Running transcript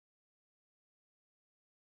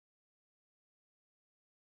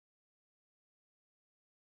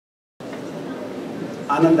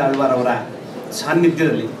ಆನಂದ್ ಆಳ್ವಾರ್ ಅವರ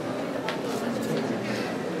ಸಾನ್ನಿಧ್ಯದಲ್ಲಿ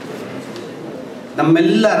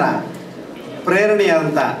ನಮ್ಮೆಲ್ಲರ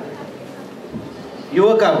ಪ್ರೇರಣೆಯಾದಂಥ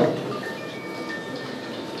ಯುವಕ ಅವರು,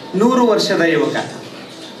 100 ವರ್ಷದ ಯುವಕ,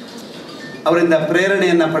 ಅವರಿಂದ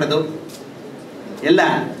ಪ್ರೇರಣೆಯನ್ನು ಪಡೆದು ಎಲ್ಲ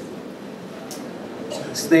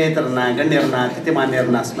ಸ್ನೇಹಿತರನ್ನ, ಗಣ್ಯರನ್ನ,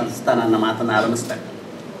 ಅತಿಥಿಮಾನ್ಯರನ್ನ ಸ್ಮರಿಸ್ತಾ ನನ್ನ ಮಾತನ್ನು ಆರಂಭಿಸ್ತಾರೆ.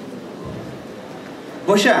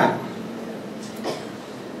 ಬಹುಶಃ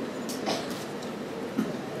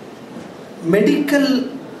ಮೆಡಿಕಲ್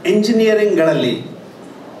ಎಂಜಿನಿಯರಿಂಗ್ಗಳಲ್ಲಿ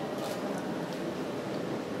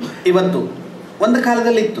ಇವತ್ತು, ಒಂದು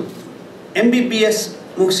ಕಾಲದಲ್ಲಿ ಇತ್ತು MBBS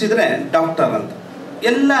ಮುಗಿಸಿದರೆ ಡಾಕ್ಟರ್ ಅಂತ,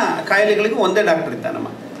 ಎಲ್ಲ ಕಾಯಿಲೆಗಳಿಗೂ ಒಂದೇ ಡಾಕ್ಟರ್ ಇದ್ದ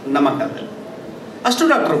ನಮ್ಮ ಕಾಲದಲ್ಲಿ. ಅಷ್ಟು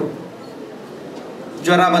ಡಾಕ್ಟ್ರು,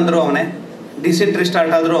 ಜ್ವರ ಬಂದರೂ ಅವನೇ, ಡಿಸೆಂಟ್ರಿ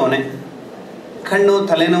ಸ್ಟಾರ್ಟ್ ಆದರೂ ಅವನೇ, ಕಣ್ಣು,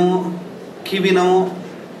 ತಲೆನೋವು, ಕಿವಿ ನೋವು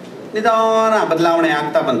ನಿಧಾನ ಬದಲಾವಣೆ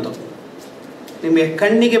ಆಗ್ತಾ ಬಂತು. ನಿಮಗೆ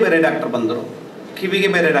ಕಣ್ಣಿಗೆ ಬೇರೆ ಡಾಕ್ಟರ್ ಬಂದರು,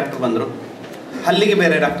 ಕಿವಿಗೆ ಬೇರೆ ಡಾಕ್ಟರ್ ಬಂದರು, ಹಲ್ಲಿಗೆ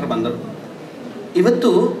ಬೇರೆ ಡಾಕ್ಟರ್ ಬಂದರು.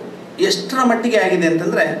 ಇವತ್ತು ಎಷ್ಟರ ಮಟ್ಟಿಗೆ ಆಗಿದೆ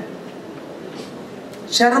ಅಂತಂದರೆ,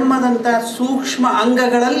 ಚರ್ಮದಂಥ ಸೂಕ್ಷ್ಮ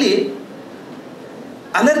ಅಂಗಗಳಲ್ಲಿ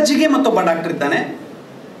ಅಲರ್ಜಿಗೆ ಮತ್ತೊಬ್ಬ ಡಾಕ್ಟರ್ ಇದ್ದಾನೆ,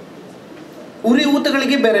 ಉರಿ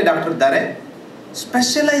ಊತಗಳಿಗೆ ಬೇರೆ ಡಾಕ್ಟರ್ ಇದ್ದಾರೆ.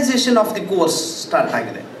 Specialisation of the course start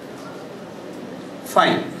ಆಗಿದೆ.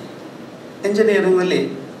 ಫೈನ್, ಎಂಜಿನಿಯರಿಂಗ್ನಲ್ಲಿ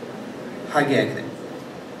ಹಾಗೆ ಆಗಿದೆ.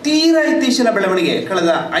 ತೀರಾ ಇತ್ತೀಚಿನ ಬೆಳವಣಿಗೆ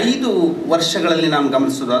ಕಳೆದ 5 ವರ್ಷಗಳಲ್ಲಿ ನಾವು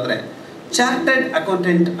ಗಮನಿಸೋದಾದರೆ, ಚಾರ್ಟರ್ಡ್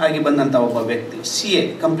ಅಕೌಂಟೆಂಟ್ ಆಗಿ ಬಂದಂಥ ಒಬ್ಬ ವ್ಯಕ್ತಿ CA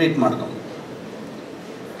ಕಂಪ್ಲೀಟ್ ಮಾಡಿದವನು.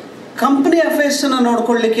 ಕಂಪ್ನಿ ಅಫೇರ್ಸನ್ನು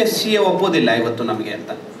ನೋಡ್ಕೊಳ್ಳಿಕ್ಕೆ CA ಒಪ್ಪೋದಿಲ್ಲ ಇವತ್ತು ನಮಗೆ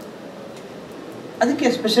ಅಂತ, ಅದಕ್ಕೆ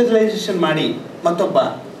ಸ್ಪೆಷಲೈಸೇಷನ್ ಮಾಡಿ ಮತ್ತೊಬ್ಬ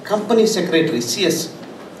ಕಂಪನಿ ಸೆಕ್ರೆಟರಿ CS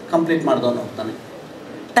ಕಂಪ್ಲೀಟ್ ಮಾಡಿದವನು ಹೋಗ್ತಾನೆ.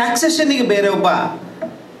 ಟ್ಯಾಕ್ಸೇಷನ್ನಿಗೆ ಬೇರೆ ಒಬ್ಬ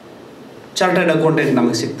ಚಾರ್ಟರ್ಡ್ ಅಕೌಂಟೆಂಟ್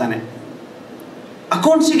ನಮಗೆ ಸಿಗ್ತಾನೆ,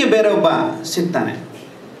 ಅಕೌಂಟ್ಸಿಗೆ ಬೇರೆ ಒಬ್ಬ ಸಿಗ್ತಾನೆ.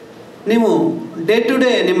 ನೀವು ಡೇ ಟು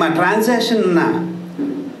ಡೇ ನಿಮ್ಮ ಟ್ರಾನ್ಸಾಕ್ಷನ್ನ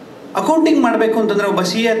ಅಕೌಂಟಿಂಗ್ ಮಾಡಬೇಕು ಅಂತಂದರೆ ಒಬ್ಬ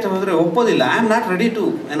CA ಅಂತ ಹೋದರೆ ಒಪ್ಪೋದಿಲ್ಲ. I am not ready to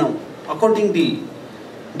accounting the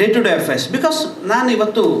day to day affairs, because ನಾನು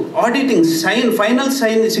ಇವತ್ತು ಆಡಿಟಿಂಗ್ ಫೈನಲ್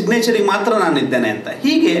ಸಿಗ್ನೇಚರಿಗೆ ಮಾತ್ರ ನಾನು ಇದ್ದೇನೆ ಅಂತ.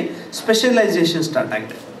 ಹೀಗೆ ಸ್ಪೆಷಲೈಸೇಷನ್ ಸ್ಟಾರ್ಟ್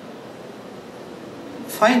ಆಗಿದೆ.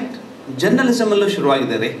 ಫೈನ್, ಜರ್ನಲಿಸಮಲ್ಲೂ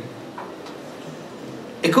ಶುರುವಾಗಿದೆ ರೀ,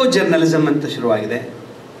 ಎಕೋ ಜರ್ನಲಿಸಮ್ ಅಂತ ಶುರುವಾಗಿದೆ.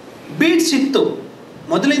 ಬೀಟ್ಸ್ ಇತ್ತು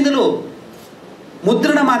ಮೊದಲಿಂದಲೂ.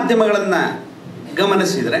 ಮುದ್ರಣ ಮಾಧ್ಯಮಗಳನ್ನು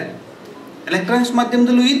ಗಮನಿಸಿದರೆ ಎಲೆಕ್ಟ್ರಾನಿಕ್ಸ್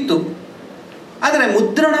ಮಾಧ್ಯಮದಲ್ಲೂ ಇತ್ತು, ಆದರೆ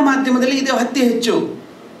ಮುದ್ರಣ ಮಾಧ್ಯಮದಲ್ಲಿ ಇದು ಅತಿ ಹೆಚ್ಚು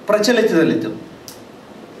ಪ್ರಚಲಿತದಲ್ಲಿತ್ತು.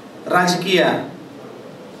 ರಾಜಕೀಯ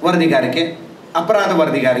ವರದಿಗಾರಿಕೆ, ಅಪರಾಧ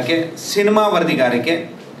ವರದಿಗಾರಿಕೆ, ಸಿನಿಮಾ ವರದಿಗಾರಿಕೆ,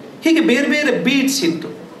 ಹೀಗೆ ಬೇರೆ ಬೇರೆ ಬೀಟ್ಸ್ ಇತ್ತು.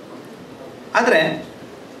 ಆದರೆ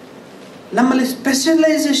ನಮ್ಮಲ್ಲಿ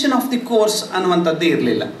ಸ್ಪೆಷಲೈಸೇಷನ್ ಆಫ್ ದಿ ಕೋರ್ಸ್ ಅನ್ನುವಂಥದ್ದೇ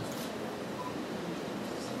ಇರಲಿಲ್ಲ.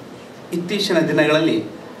 ಇತ್ತೀಚಿನ ದಿನಗಳಲ್ಲಿ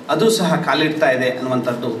ಅದು ಸಹ ಕಾಲಿಡ್ತಾ ಇದೆ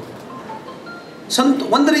ಅನ್ನುವಂಥದ್ದು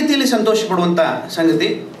ಒಂದು ರೀತಿಯಲ್ಲಿ ಸಂತೋಷ ಪಡುವಂಥ ಸಂಗತಿ.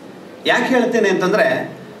 ಯಾಕೆ ಹೇಳ್ತೇನೆ ಅಂತಂದರೆ,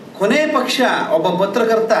 ಕೊನೆ ಪಕ್ಷ ಒಬ್ಬ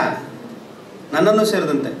ಪತ್ರಕರ್ತ ನನ್ನನ್ನು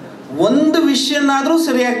ಸೇರಿದಂತೆ ಒಂದು ವಿಷಯನಾದರೂ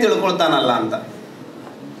ಸರಿಯಾಗಿ ತಿಳ್ಕೊಳ್ತಾನಲ್ಲ ಅಂತ.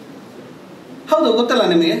 ಹೌದು, ಗೊತ್ತಲ್ಲ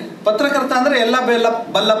ನಿಮಗೆ, ಪತ್ರಕರ್ತ ಅಂದರೆ ಎಲ್ಲ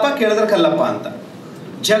ಬಲ್ಲಪ್ಪ ಕೇಳಿದ್ರೆ ಕಲ್ಲಪ್ಪ ಅಂತ.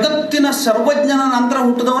 ಜಗತ್ತಿನ ಸರ್ವಜ್ಞನ ನಂತರ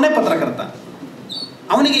ಹುಟ್ಟಿದವನೇ ಪತ್ರಕರ್ತ.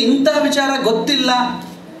 ಅವನಿಗೆ ಇಂಥ ವಿಚಾರ ಗೊತ್ತಿಲ್ಲ,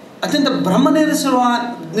 ಅತ್ಯಂತ ಭ್ರಮ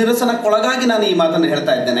ನಿರಸನಕ್ಕೊಳಗಾಗಿ ನಾನು ಈ ಮಾತನ್ನು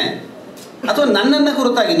ಹೇಳ್ತಾ ಇದ್ದೇನೆ, ಅಥವಾ ನನ್ನನ್ನು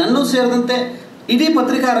ಕುರಿತಾಗಿ ನನ್ನೂ ಸೇರಿದಂತೆ ಇಡೀ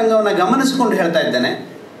ಪತ್ರಿಕಾ ರಂಗವನ್ನು ಗಮನಿಸಿಕೊಂಡು ಹೇಳ್ತಾ ಇದ್ದೇನೆ.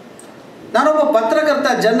 ನಾನೊಬ್ಬ ಪತ್ರಕರ್ತ,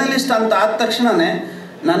 ಜರ್ನಲಿಸ್ಟ್ ಅಂತ ಆದ ತಕ್ಷಣವೇ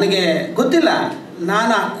ನನಗೆ ಗೊತ್ತಿಲ್ಲ,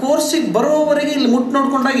 ನಾನು ಆ ಕೋರ್ಸಿಗೆ ಬರೋವರೆಗೆ ಇಲ್ಲಿ ಮುಟ್ಟು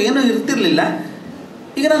ನೋಡ್ಕೊಂಡಾಗ ಏನೂ ಇರ್ತಿರ್ಲಿಲ್ಲ.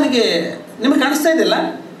 ಈಗ ನನಗೆ ನಿಮಗೆ ಕಾಣಿಸ್ತಾ ಇದೆಯಲ್ಲ,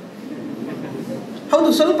 ಹೌದು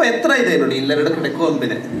ಸ್ವಲ್ಪ ಎತ್ತರ ಇದೆ ನೋಡಿ, ಇಲ್ಲೆರಡು ಕಡೆ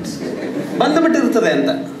ಕೊಂಬಿದೆ, ಬಂದುಬಿಟ್ಟಿರ್ತದೆ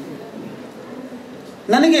ಅಂತ.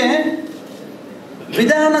 ನನಗೆ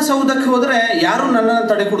ವಿಧಾನಸೌಧಕ್ಕೆ ಹೋದರೆ ಯಾರೂ ನನ್ನನ್ನು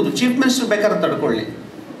ತಡೆಕೊಡುದು, ಚೀಫ್ ಮಿನಿಸ್ಟರ್ ಬೇಕಾದ್ರೆ ತಡ್ಕೊಳ್ಳಿ,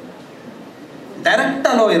 ಡೈರೆಕ್ಟ್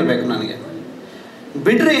ಅಲೋ ಇರಬೇಕು ನನಗೆ.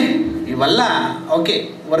 ಬಿಡ್ರಿ ಇವೆಲ್ಲ ಓಕೆ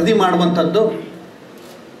ವರದಿ ಮಾಡುವಂಥದ್ದು.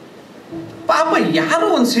 ಪಾಪ ಯಾರು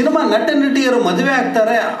ಒಂದು ಸಿನಿಮಾ ನಟಿಯರು ಮದುವೆ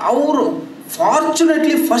ಆಗ್ತಾರೆ, ಅವರು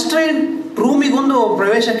ಫಾರ್ಚುನೇಟ್ಲಿ ಫಸ್ಟ್ ರೂಮಿಗೊಂದು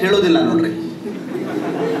ಪ್ರವೇಶ ಕೇಳೋದಿಲ್ಲ ನೋಡ್ರಿ.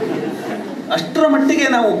 ಅಷ್ಟರ ಮಟ್ಟಿಗೆ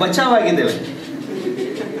ನಾವು ಬಚಾವಾಗಿದ್ದೇವೆ.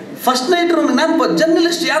 ಫಸ್ಟ್ ನೈಟ್ ರೂಮ್, ನಾನು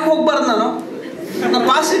ಜರ್ನಲಿಸ್ಟ್ ಯಾಕೆ ಹೋಗ್ಬಾರ್ದು, ನನ್ನ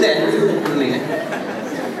ಪಾಸ್ ಇದೆ ನನಗೆ.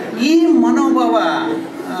 ಈ ಮನೋಭಾವ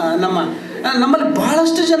ನಮ್ಮಲ್ಲಿ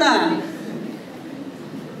ಬಹಳಷ್ಟು ಜನ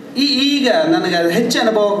ಈಗ ನನಗೆ ಹೆಚ್ಚು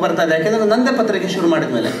ಅನುಭವಕ್ಕೆ ಬರ್ತಾ ಇದೆ. ಯಾಕೆಂದರೆ ನಂದೇ ಪತ್ರಿಕೆ ಶುರು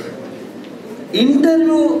ಮಾಡಿದ ಮೇಲೆ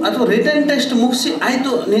ಇಂಟರ್ವ್ಯೂ ಅಥವಾ ರಿಟರ್ನ್ ಟೆಸ್ಟ್ ಮುಗಿಸಿ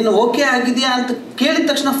ಆಯಿತು ನೀನು ಓಕೆ ಆಗಿದೆಯಾ ಅಂತ ಕೇಳಿದ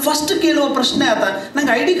ತಕ್ಷಣ ಫಸ್ಟ್ ಕೇಳುವ ಪ್ರಶ್ನೆ ಆತ,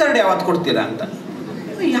 ನಂಗೆ ID ಕಾರ್ಡ್ ಯಾವತ್ತು ಕೊಡ್ತೀರಾ ಅಂತ.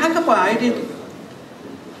 ಯಾಕಪ್ಪ ಐಡೆಂಟಿ,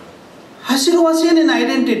 ಹಸಿರುವಾಸಿಯೇ ನಿನ್ನ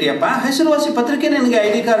ಐಡೆಂಟಿಟಿ ಅಪ್ಪ, ಹಸಿರುವಾಸಿ ಪತ್ರಿಕೆ ನಿನಗೆ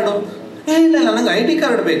ID ಕಾರ್ಡು? ಇಲ್ಲ ನಂಗೆ ID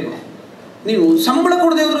ಕಾರ್ಡ್ ಬೇಕು. ನೀವು ಸಂಬಳ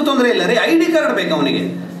ಕೊಡದೆ ಹೋದ್ರೂ ತೊಂದರೆ ಇಲ್ಲ ರೀ, ID ಕಾರ್ಡ್ ಬೇಕು ಅವನಿಗೆ.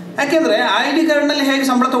 ಯಾಕೆಂದರೆ ID ಕಾರ್ಡ್ನಲ್ಲಿ ಹೇಗೆ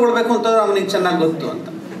ಸಂಬಳ ತಗೊಳ್ಬೇಕು ಅಂತ ಅವನಿಗೆ ಚೆನ್ನಾಗಿ ಗೊತ್ತು ಅಂತ.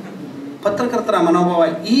 ಪತ್ರಕರ್ತರ ಮನೋಭಾವ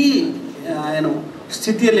ಈ ಏನು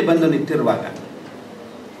ಸ್ಥಿತಿಯಲ್ಲಿ ಬಂದು ನಿಂತಿರುವಾಗ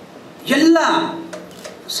ಎಲ್ಲ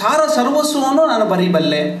ಸರ್ವಸ್ವವನ್ನು ನಾನು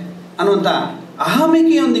ಬರೀಬಲ್ಲೆ ಅನ್ನುವಂಥ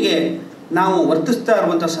ಅಹಮಿಕೆಯೊಂದಿಗೆ ನಾವು ವರ್ತಿಸ್ತಾ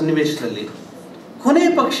ಇರುವಂಥ ಸನ್ನಿವೇಶದಲ್ಲಿ ಕೊನೆಯ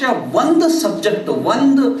ಪಕ್ಷ ಒಂದು ಸಬ್ಜೆಕ್ಟು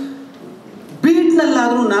ಒಂದು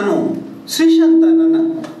ಬೀಟ್ನಲ್ಲಾದರೂ ನಾನು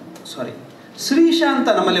ಶ್ರೀಶಾಂತ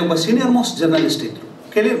ನಮ್ಮಲ್ಲಿ ಒಬ್ಬ ಸೀನಿಯರ್ ಮೋಸ್ಟ್ ಜರ್ನಲಿಸ್ಟ್ ಇದ್ದರು,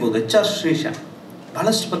 ಕೇಳಿರ್ಬೋದು, HR ಶ್ರೀಶಾಂತ್.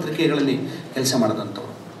 ಬಹಳಷ್ಟು ಪತ್ರಿಕೆಗಳಲ್ಲಿ ಕೆಲಸ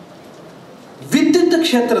ಮಾಡಿದಂಥವ್ರು. ವಿದ್ಯುತ್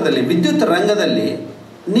ಕ್ಷೇತ್ರದಲ್ಲಿ, ವಿದ್ಯುತ್ ರಂಗದಲ್ಲಿ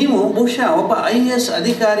ನೀವು ಬಹುಶಃ ಒಬ್ಬ IAS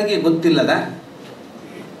ಅಧಿಕಾರಿಗೆ ಗೊತ್ತಿಲ್ಲದ,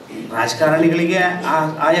 ರಾಜಕಾರಣಿಗಳಿಗೆ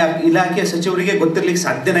ಆಯಾ ಇಲಾಖೆಯ ಸಚಿವರಿಗೆ ಗೊತ್ತಿರಲಿಕ್ಕೆ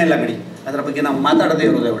ಸಾಧ್ಯನೇ ಇಲ್ಲ ಬಿಡಿ, ಅದರ ಬಗ್ಗೆ ನಾವು ಮಾತಾಡದೇ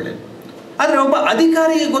ಇರೋದೇ ಒಳ್ಳೆಯದು. ಆದರೆ ಒಬ್ಬ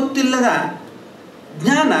ಅಧಿಕಾರಿಗೆ ಗೊತ್ತಿಲ್ಲದ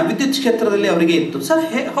ಜ್ಞಾನ ವಿದ್ಯುತ್ ಕ್ಷೇತ್ರದಲ್ಲಿ ಅವರಿಗೆ ಇತ್ತು. ಸರ್,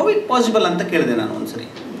 ಹೌ ಇಟ್ ಪಾಸಿಬಲ್ ಅಂತ ಕೇಳಿದೆ ನಾನು ಒಂದ್ಸರಿ.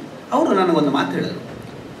 ಅವರು ನನಗೊಂದು ಮಾತು ಹೇಳಿದರು.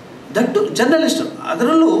 ದಟ್ಟು ಜರ್ನಲಿಸ್ಟು,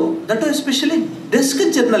 ಅದರಲ್ಲೂ ದಟ್ಟು ಎಸ್ಪೆಷಲಿ ಡೆಸ್ಕ್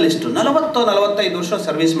ಜರ್ನಲಿಸ್ಟು, 40-45 ವರ್ಷ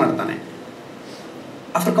ಸರ್ವಿಸ್ ಮಾಡ್ತಾನೆ.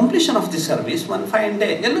 After completion of the service one fine day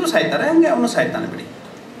ಎಲ್ಲರೂ ಸಾಯ್ತಾರೆ, ಹಂಗೆ ಅವನು ಸಾಯ್ತಾನೆ ಬಿಡಿ.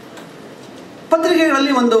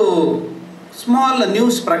 ಪತ್ರಿಕೆಗಳಲ್ಲಿ ಒಂದು ಸ್ಮಾಲ್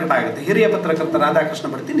ನ್ಯೂಸ್ ಪ್ರಕಟ ಆಗುತ್ತೆ, ಹಿರಿಯ ಪತ್ರಕರ್ತ ರಾಧಾಕೃಷ್ಣ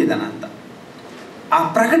ಭಡ್ತಿ ನಿಧನ ಅಂತ. ಆ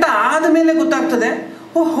ಪ್ರಕಟ ಆದ ಮೇಲೆ ಗೊತ್ತಾಗ್ತದೆ,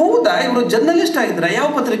 ಓ ಹೌದಾ ಇವರು ಜರ್ನಲಿಸ್ಟ್ ಆಗಿದ್ರೆ, ಯಾವ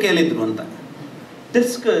ಪತ್ರಿಕೆಯಲ್ಲಿದ್ದರು ಅಂತ.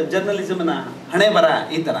 ಡೆಸ್ಕ್ ಜರ್ನಲಿಸಮ್ನ ಹಣೆ ಬರ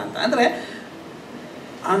ಈ ಥರ ಅಂತ. ಅಂದರೆ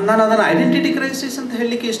ನಾನು ಅದನ್ನು ಐಡೆಂಟಿಟಿ ಕ್ರೈಸಿಸ್ ಅಂತ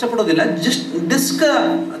ಹೇಳಲಿಕ್ಕೆ ಇಷ್ಟಪಡೋದಿಲ್ಲ, ಜಸ್ಟ್ ಡೆಸ್ಕ್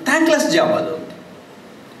ಥ್ಯಾಂಕ್ಲೆಸ್ ಜಾಬ್ ಅದು.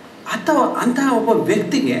 ಅಥವಾ ಅಂತಹ ಒಬ್ಬ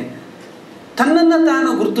ವ್ಯಕ್ತಿಗೆ ತನ್ನನ್ನು ತಾನು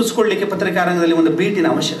ಗುರುತಿಸ್ಕೊಳ್ಳಿಕ್ಕೆ ಪತ್ರಿಕಾರಂಗದಲ್ಲಿ ಒಂದು ಬೀಟಿನ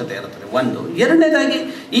ಅವಶ್ಯಕತೆ ಇರುತ್ತದೆ. ಒಂದು. ಎರಡನೇದಾಗಿ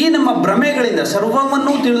ಈ ನಮ್ಮ ಭ್ರಮೆಗಳಿಂದ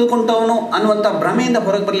ಸರ್ವವನ್ನೂ ತಿಳಿದುಕೊಂಡವನು ಅನ್ನುವಂಥ ಭ್ರಮೆಯಿಂದ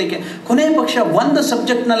ಹೊರಗೆ ಬರಲಿಕ್ಕೆ ಕೊನೆಯ ಪಕ್ಷ ಒಂದು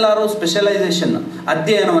ಸಬ್ಜೆಕ್ಟ್ನಲ್ಲಾರು ಸ್ಪೆಷಲೈಸೇಷನ್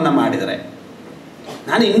ಅಧ್ಯಯನವನ್ನು ಮಾಡಿದರೆ.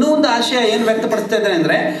 ನಾನು ಇನ್ನೂ ಒಂದು ಆಶಯ ಏನು ವ್ಯಕ್ತಪಡಿಸ್ತಾ ಇದ್ದೇನೆ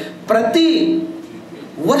ಅಂದರೆ, ಪ್ರತಿ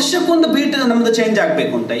ವರ್ಷಕ್ಕೊಂದು ಬೀಟ್ ನಮ್ಮದು ಚೇಂಜ್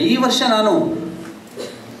ಆಗಬೇಕು ಅಂತ. ಈ ವರ್ಷ ನಾನು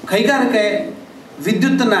ಕೈಗಾರಿಕೆ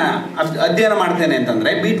ವಿದ್ಯುತ್ತನ್ನು ಅಧ್ಯಯನ ಮಾಡ್ತೇನೆ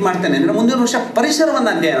ಅಂತಂದರೆ, ಬೀಟ್ ಮಾಡ್ತೇನೆ ಅಂದರೆ ಮುಂದಿನ ವರ್ಷ ಪರಿಸರವನ್ನು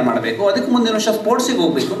ಅಧ್ಯಯನ ಮಾಡಬೇಕು, ಅದಕ್ಕೆ ಮುಂದಿನ ವರ್ಷ ಸ್ಪೋರ್ಟ್ಸಿಗೆ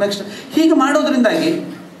ಹೋಗಬೇಕು, ನೆಕ್ಸ್ಟ್ ಹೀಗೆ ಮಾಡೋದ್ರಿಂದಾಗಿ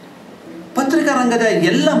ಪತ್ರಿಕಾ ರಂಗದ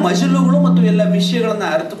ಎಲ್ಲ ಮಜಲುಗಳು ಮತ್ತು ಎಲ್ಲ ವಿಷಯಗಳನ್ನು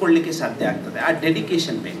ಅರಿತುಕೊಳ್ಳಲಿಕ್ಕೆ ಸಾಧ್ಯ ಆಗ್ತದೆ. ಆ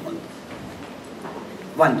ಡೆಡಿಕೇಶನ್ ಬೇಕು ಅಂತ.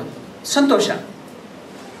 ಒಂದು ಸಂತೋಷ,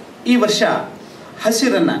 ಈ ವರ್ಷ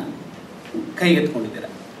ಹಸಿರನ್ನು ಕೈಗೆತ್ಕೊಂಡಿದ್ದೀರ.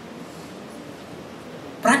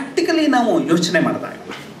 ಪ್ರಾಕ್ಟಿಕಲಿ ನಾವು ಯೋಚನೆ ಮಾಡಿದಾಗ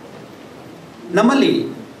ನಮ್ಮಲ್ಲಿ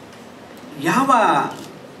ಯಾವ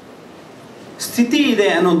ಸ್ಥಿತಿ ಇದೆ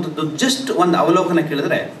ಅನ್ನುವಂಥದ್ದು ಜಸ್ಟ್ ಒಂದು ಅವಲೋಕನ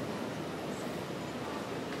ಕೇಳಿದ್ರೆ,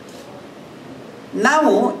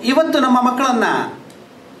 ನಾವು ಇವತ್ತು ನಮ್ಮ ಮಕ್ಕಳನ್ನು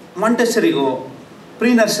ಮಾಂಟೆಸರಿಗೋ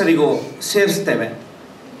ಪ್ರೀ ನರ್ಸರಿಗೋ ಸೇರಿಸ್ತೇವೆ.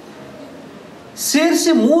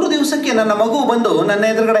 ಸೇರಿಸಿ 3 ದಿವಸಕ್ಕೆ ನನ್ನ ಮಗು ಬಂದು ನನ್ನ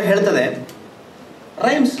ಎದುರುಗಡೆ ಹೇಳ್ತದೆ,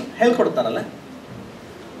 ರೈಮ್ಸ್ ಹೇಳ್ಕೊಡ್ತಾರಲ್ಲ,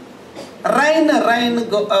 ರೈನ್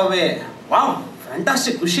ಗೋ ಅವೇ, ವಾವ್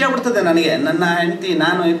ಫ್ಯಾಂಟಾಸ್ಟಿಕ್, ಖುಷಿ ಆಗ್ಬಿಡ್ತದೆ ನನಗೆ. ನನ್ನ ಹೆಂಡತಿ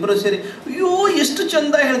ನಾನು ಇಬ್ಬರು ಸೇರಿ, ಅಯ್ಯೋ ಎಷ್ಟು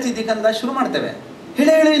ಚಂದ ಹೇಳ್ತಿದ್ದಿ ಕಂದ, ಶುರು ಮಾಡ್ತೇವೆ.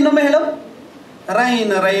 ಹೇಳು ಇನ್ನೊಮ್ಮೆ ಹೇಳು,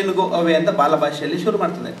 ರೈನ್ ಗೋ ಅವೇ ಅಂತ ಬಾಲಭಾಷೆಯಲ್ಲಿ ಶುರು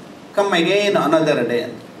ಮಾಡ್ತದೆ. ಕಮ್ ಅಗೇನ್ ಅನದರ್ ಡೇ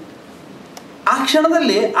ಅಂತ. ಆ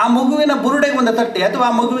ಕ್ಷಣದಲ್ಲಿ ಆ ಮಗುವಿನ ಬುರುಡೆಗೆ ಒಂದು ತಟ್ಟೆ, ಅಥವಾ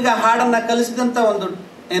ಆ ಮಗುವಿಗೆ ಆ ಹಾಡನ್ನು ಕಲಿಸಿದಂಥ ಒಂದು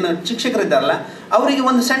ಏನು ಶಿಕ್ಷಕರಿದ್ದಾರಲ್ಲ, ಅವರಿಗೆ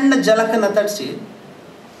ಒಂದು ಸಣ್ಣ ಜಲಕನ್ನು ತಟ್ಟಿಸಿ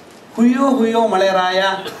ಹುಯ್ಯೋ ಹುಯ್ಯೋ ಮಳೆರಾಯ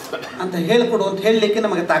ಅಂತ ಹೇಳಿಕೊಡು ಅಂತ ಹೇಳಲಿಕ್ಕೆ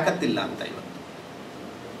ನಮಗೆ ತಾಕತ್ತಿಲ್ಲ ಅಂತ. ಇವತ್ತು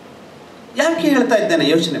ಯಾಕೆ ಹೇಳ್ತಾ ಇದ್ದೇನೆ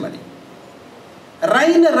ಯೋಚನೆ ಮಾಡಿ.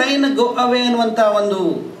 ರೈನ್ ಗೋ ಅವೇ ಅನ್ನುವಂಥ ಒಂದು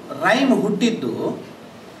ರೈಮ್ ಹುಟ್ಟಿದ್ದು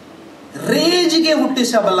ರೇಜಿಗೆ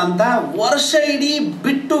ಹುಟ್ಟಿಸಬಲ್ಲಂತ, ವರ್ಷ ಇಡೀ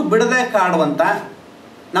ಬಿಟ್ಟು ಬಿಡದೆ ಕಾಡುವಂಥ,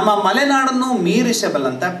 ನಮ್ಮ ಮಲೆನಾಡನ್ನು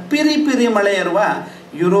ಮೀರಿಸಬಲ್ಲಂತ ಪಿರಿ ಪಿರಿ ಮಳೆ ಇರುವ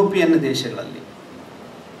ಯುರೋಪಿಯನ್ ದೇಶಗಳಲ್ಲಿ,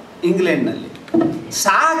 ಇಂಗ್ಲೆಂಡ್ನಲ್ಲಿ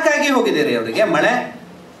ಸಾಕಾಗಿ ಹೋಗಿದ್ದೀರಿ ಅವರಿಗೆ ಮಳೆ.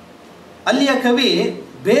 ಅಲ್ಲಿಯ ಕವಿ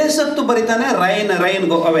ಬೇಸತ್ತು ಬರಿತಾನೆ, ರೈನ್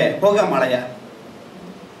ಗೋ ಅವೇ, ಹೋಗ ಮಳೆಯ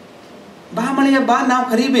ಬಾ, ಮಳೆಯ ಬಾ, ನಾವು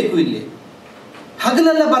ಕರೀಬೇಕು. ಇಲ್ಲಿ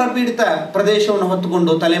ಹಗಲೆಲ್ಲ ಬರಪೀಡಿತ ಪ್ರದೇಶವನ್ನು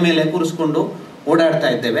ಹೊತ್ತುಕೊಂಡು ತಲೆ ಮೇಲೆ ಕೂರಿಸ್ಕೊಂಡು ಓಡಾಡ್ತಾ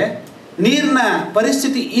ಇದ್ದೇವೆ. ನೀರಿನ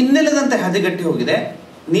ಪರಿಸ್ಥಿತಿ ಇನ್ನಿಲ್ಲದಂತೆ ಹದಗೆಟ್ಟಿ ಹೋಗಿದೆ.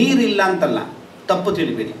 ನೀರಿಲ್ಲ ಅಂತಲ್ಲ, ತಪ್ಪು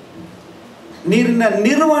ತಿಳಿಬೇಡಿ, ನೀರಿನ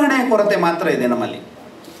ನಿರ್ವಹಣೆಯ ಕೊರತೆ ಮಾತ್ರ ಇದೆ ನಮ್ಮಲ್ಲಿ.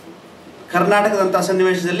 ಕರ್ನಾಟಕದಂಥ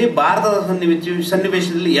ಸನ್ನಿವೇಶದಲ್ಲಿ, ಭಾರತದ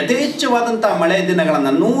ಸನ್ನಿವೇಶದಲ್ಲಿ ಯಥೇಚ್ಛವಾದಂಥ ಮಳೆ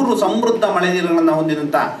ದಿನಗಳನ್ನು, 100 ಸಮೃದ್ಧ ಮಳೆ ದಿನಗಳನ್ನು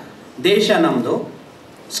ಹೊಂದಿದಂಥ ದೇಶ ನಮ್ಮದು.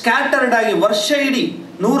 ಸ್ಕ್ಯಾಟರ್ಡ್ ಆಗಿ ವರ್ಷ ಇಡೀ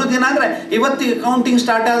 100 ದಿನ ಅಂದರೆ ಇವತ್ತಿಗೆ ಕೌಂಟಿಂಗ್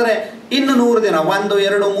ಸ್ಟಾರ್ಟ್ ಆದರೆ ಇನ್ನು 100 ದಿನ, 1,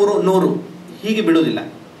 2, 3, 100 ಹೀಗೆ ಬಿಡುವುದಿಲ್ಲ.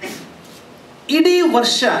 ಇಡೀ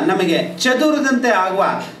ವರ್ಷ ನಮಗೆ ಚದುರಿದಂತೆ ಆಗುವ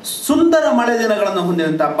ಸುಂದರ ಮಳೆ ದಿನಗಳನ್ನು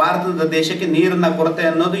ಹೊಂದಿದಂಥ ಭಾರತದ ದೇಶಕ್ಕೆ ನೀರಿನ ಕೊರತೆ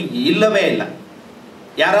ಅನ್ನೋದು ಇಲ್ಲವೇ ಇಲ್ಲ.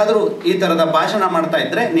 ಯಾರಾದರೂ ಈ ಥರದ ಭಾಷಣ ಮಾಡ್ತಾ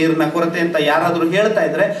ಇದ್ದರೆ, ನೀರಿನ ಕೊರತೆ ಅಂತ ಯಾರಾದರೂ ಹೇಳ್ತಾ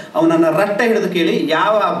ಇದ್ದರೆ, ಅವನನ್ನು ರಟ್ಟೆ ಹಿಡಿದು ಕೇಳಿ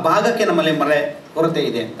ಯಾವ ಭಾಗಕ್ಕೆ ನಮ್ಮಲ್ಲಿ ಮಳೆ ಕೊರತೆ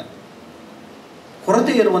ಇದೆ ಅಂತ.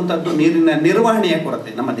 ಕೊರತೆ ಇರುವಂಥದ್ದು ನೀರಿನ ನಿರ್ವಹಣೆಯ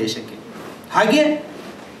ಕೊರತೆ ನಮ್ಮ ದೇಶಕ್ಕೆ. ಹಾಗೆಯೇ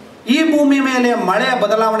ಈ ಭೂಮಿ ಮೇಲೆ ಮಳೆಯ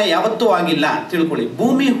ಬದಲಾವಣೆ ಯಾವತ್ತೂ ಆಗಿಲ್ಲ ತಿಳ್ಕೊಳ್ಳಿ.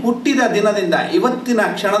 ಭೂಮಿ ಹುಟ್ಟಿದ ದಿನದಿಂದ ಇವತ್ತಿನ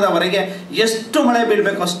ಕ್ಷಣದವರೆಗೆ ಎಷ್ಟು ಮಳೆ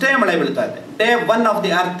ಬೀಳಬೇಕು ಅಷ್ಟೇ ಮಳೆ ಬೀಳ್ತಾ ಇದೆ. ಡೇ 1 ಆಫ್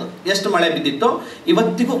ದಿ ಅರ್ತ್ ಎಷ್ಟು ಮಳೆ ಬಿದ್ದಿತ್ತೋ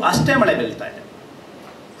ಇವತ್ತಿಗೂ ಅಷ್ಟೇ ಮಳೆ ಬೀಳ್ತಾ ಇದೆ.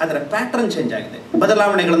 ಆದರೆ ಪ್ಯಾಟ್ರನ್ ಚೇಂಜ್ ಆಗಿದೆ,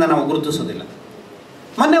 ಬದಲಾವಣೆಗಳನ್ನು ನಾವು ಗುರುತಿಸೋದಿಲ್ಲ.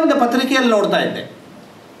 ಮೊನ್ನೆ ಒಂದು ಪತ್ರಿಕೆಯಲ್ಲಿ ನೋಡ್ತಾ ಇದ್ದೆ,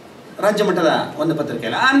 ರಾಜ್ಯ ಮಟ್ಟದ ಒಂದು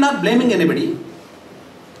ಪತ್ರಿಕೆಯಲ್ಲಿ. I am not blaming anybody.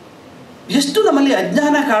 ಎಷ್ಟು ನಮ್ಮಲ್ಲಿ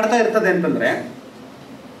ಅಜ್ಞಾನ ಕಾಡ್ತಾ ಇರ್ತದೆ ಅಂತಂದರೆ,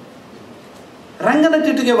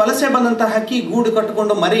 ರಂಗನತಿಟ್ಟಿಗೆ ವಲಸೆ ಬಂದಂತಹ ಹಕ್ಕಿ ಗೂಡು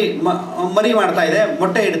ಕಟ್ಟಿಕೊಂಡು ಮರಿ ಮಾಡ್ತಾ ಇದೆ,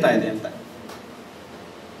 ಮೊಟ್ಟೆ ಇಡ್ತಾ ಇದೆ ಅಂತ.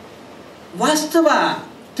 ವಾಸ್ತವ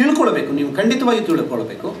ತಿಳ್ಕೊಳ್ಬೇಕು, ನೀವು ಖಂಡಿತವಾಗಿ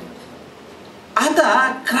ತಿಳ್ಕೊಳ್ಬೇಕು. ಆತ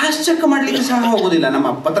ಕ್ರಾಸ್ ಚೆಕ್ ಮಾಡಲಿಕ್ಕೆ ಸಹ ಹೋಗೋದಿಲ್ಲ ನಮ್ಮ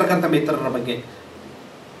ಪತ್ರಕರ್ತ ಮಿತ್ರರ ಬಗ್ಗೆ.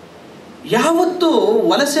 ಯಾವತ್ತೂ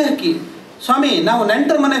ವಲಸೆ ಹಕ್ಕಿ, ಸ್ವಾಮಿ ನಾವು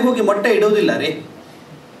ನೆಂಟರ ಮನೆಗೆ ಹೋಗಿ ಮೊಟ್ಟೆ ಇಡೋದಿಲ್ಲ ರೀ,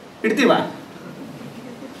 ಇಡ್ತೀವ?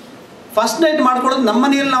 ಫಸ್ಟ್ ನೈಟ್ ಮಾಡ್ಕೊಳ್ಳೋದು ನಮ್ಮ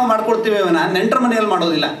ಮನೆಯಲ್ಲಿ ನಾವು ಮಾಡ್ಕೊಳ್ತೀವಿ, ನೆಂಟರ ಮನೆಯಲ್ಲಿ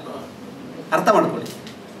ಮಾಡೋದಿಲ್ಲ. ಅರ್ಥ ಮಾಡ್ಕೊಳ್ಳಿ.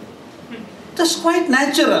 It's quite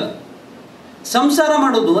natural. ಸಂಸಾರ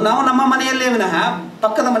ಮಾಡೋದು ನಾವು ನಮ್ಮ ಮನೆಯಲ್ಲೇ ವಿನಃ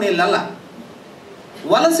ಪಕ್ಕದ ಮನೆಯಲ್ಲ.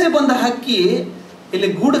 ವಲಸೆ ಬಂದ ಹಕ್ಕಿ ಇಲ್ಲಿ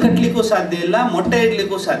ಗೂಡು ಕಟ್ಟಲಿಕ್ಕೂ ಸಾಧ್ಯ ಇಲ್ಲ, ಮೊಟ್ಟೆ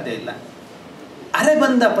ಇಡಲಿಕ್ಕೂ ಸಾಧ್ಯ ಇಲ್ಲ. ಅರೆ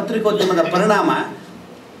ಬಂದ ಪತ್ರಿಕೋದ್ಯಮದ ಪರಿಣಾಮ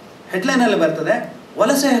ಹೆಡ್ಲೈನಲ್ಲಿ ಬರ್ತದೆ,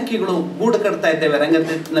 ವಲಸೆ ಹಕ್ಕಿಗಳು ಗೂಡು ಕಟ್ತಾ ಇದ್ದೇವೆ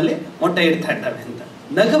ರಂಗದಲ್ಲಿ, ಮೊಟ್ಟೆ ಇಡ್ತಾ ಇದ್ದಾವೆ ಅಂತ.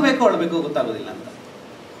 ನಗಬೇಕು ಅಳಬೇಕು ಗೊತ್ತಾಗೋದಿಲ್ಲ ಅಂತ.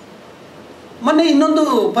 ಮೊನ್ನೆ ಇನ್ನೊಂದು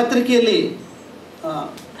ಪತ್ರಿಕೆಯಲ್ಲಿ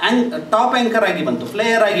ಟಾಪ್ ಆ್ಯಂಕರ್ ಆಗಿ ಬಂತು,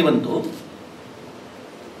 ಫ್ಲೇಯರ್ ಆಗಿ ಬಂತು.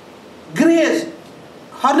 ಗ್ರೇ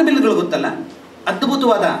ಹಾರ್ನ್ಬಿಲ್ಗಳು ಗೊತ್ತಲ್ಲ,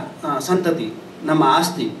 ಅದ್ಭುತವಾದ ಸಂತತಿ, ನಮ್ಮ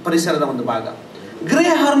ಆಸ್ತಿ, ಪರಿಸರದ ಒಂದು ಭಾಗ. ಗ್ರೇ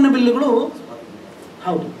ಹಾರ್ನ್ಬಿಲ್ಗಳು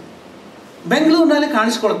ಹೌದು ಬೆಂಗಳೂರಿನಲ್ಲಿ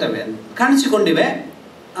ಕಾಣಿಸಿಕೊಂಡಿವೆ.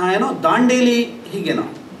 ಏನೋ ದಾಂಡೇಲಿ, ಹೀಗೇನೋ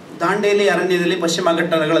ದಾಂಡೇಲಿ ಅರಣ್ಯದಲ್ಲಿ ಪಶ್ಚಿಮ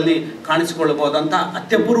ಘಟ್ಟಗಳಲ್ಲಿ ಕಾಣಿಸಿಕೊಳ್ಳಬಹುದಂಥ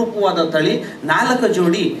ಅತ್ಯಪರೂಪವಾದ ತಳಿ 4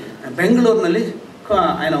 ಜೋಡಿ ಬೆಂಗಳೂರಿನಲ್ಲಿ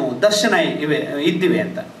ಏನೋ ದರ್ಶನ ಇದ್ದಿವೆ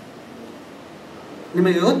ಅಂತ.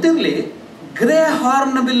 ನಿಮಗೆ ಗೊತ್ತಿರಲಿ, ಗ್ರೇ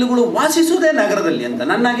ಹಾರ್ನ್ಬಿಲ್ಗಳು ವಾಸಿಸುವುದೇ ನಗರದಲ್ಲಿ ಅಂತ.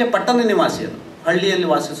 ನನ್ನಾಗೆ ಪಟ್ಟಣ ನಿವಾಸಿ, ಅದು ಹಳ್ಳಿಯಲ್ಲಿ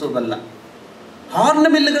ವಾಸಿಸುವುದಲ್ಲ.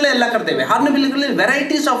 ಹಾರ್ನ್ಬಿಲ್ಗಳೇ ಎಲ್ಲ ಕರ್ತೇವೆ. ಹಾರ್ನ್ಬಿಲ್ಗಳಲ್ಲಿ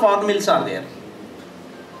varieties of hornbills are there.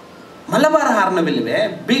 Malabar Hornbill ಇವೆ,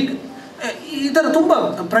 ಬಿಗ್, ಈ ಥರ ತುಂಬ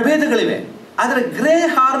ಪ್ರಭೇದಗಳಿವೆ. ಆದರೆ ಗ್ರೇ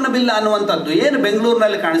ಹಾರ್ನ್ಬಿಲ್ ಅನ್ನುವಂಥದ್ದು ಏನು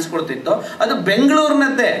ಬೆಂಗಳೂರಿನಲ್ಲಿ ಕಾಣಿಸ್ಕೊಳ್ತಿತ್ತೋ ಅದು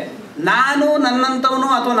ಬೆಂಗಳೂರಿನದ್ದೇ. ನಾನು ನನ್ನಂಥವನು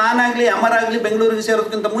ಅಥವಾ ನಾನಾಗಲಿ ಅಮರಾಗಲಿ ಬೆಂಗಳೂರಿಗೆ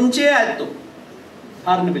ಸೇರೋದಕ್ಕಿಂತ ಮುಂಚೆಯೇ ಆಯಿತು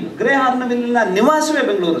ಹಾರ್ನ್ಬಿಲ್. Grey ಹಾರ್ನ್ಬಿಲ್ನ ನಿವಾಸವೇ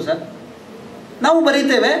Bengaluru sir. ನಾವು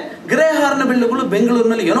ಬರೀತೇವೆ ಗ್ರೇ ಹಾರ್ನ್ಬಿಲ್ಗಳು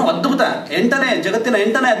ಬೆಂಗಳೂರಿನಲ್ಲಿ ಏನೋ ಅದ್ಭುತ, ಜಗತ್ತಿನ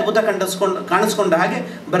 8ನೇ ಅದ್ಭುತ ಕಾಣಿಸ್ಕೊಂಡ ಹಾಗೆ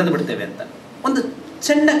ಬರೆದು ಬಿಡ್ತೇವೆ ಅಂತ. ಒಂದು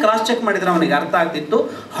ಸಣ್ಣ ಕ್ರಾಸ್ ಚೆಕ್ ಮಾಡಿದರೆ ಅವನಿಗೆ ಅರ್ಥ ಆಗ್ತಿತ್ತು.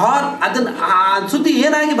 ಅದನ್ನು ಆ ಸುದ್ದಿ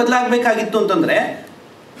ಏನಾಗಿ ಬದಲಾಗಬೇಕಾಗಿತ್ತು ಅಂತಂದರೆ,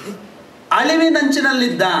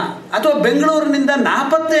 ಅಳಿವಿನಂಚಿನಲ್ಲಿದ್ದ ಅಥವಾ ಬೆಂಗಳೂರಿನಿಂದ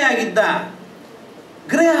ನಾಪತ್ತೆಯಾಗಿದ್ದ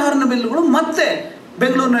ಗ್ರೇ ಹಾರ್ನ್ಬಿಲ್ಗಳು ಮತ್ತೆ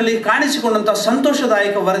ಬೆಂಗಳೂರಿನಲ್ಲಿ ಕಾಣಿಸಿಕೊಂಡಂಥ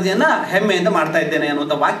ಸಂತೋಷದಾಯಕ ವರದಿಯನ್ನು ಹೆಮ್ಮೆಯಿಂದ ಮಾಡ್ತಾ ಇದ್ದೇನೆ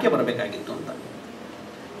ಅನ್ನುವಂಥ ವಾಕ್ಯ ಬರಬೇಕಾಗಿತ್ತು ಅಂತ.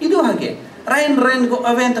 ಇದು ಹಾಗೆ ರೈನ್ ಗೋ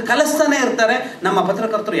ಅವೇ ಅಂತ ಕಲಿಸ್ತಾನೆ ಇರ್ತಾರೆ. ನಮ್ಮ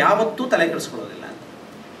ಪತ್ರಕರ್ತರು ಯಾವತ್ತೂ ತಲೆ ಕೆಡಿಸ್ಕೊಳ್ಳೋದಿಲ್ಲ.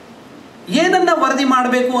 ಏನನ್ನ ವರದಿ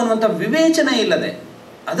ಮಾಡಬೇಕು ಅನ್ನುವಂಥ ವಿವೇಚನೆ ಇಲ್ಲದೆ,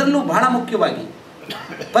 ಅದರಲ್ಲೂ ಬಹಳ ಮುಖ್ಯವಾಗಿ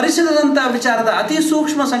ಪರಿಸರದಂಥ ವಿಚಾರದ ಅತಿ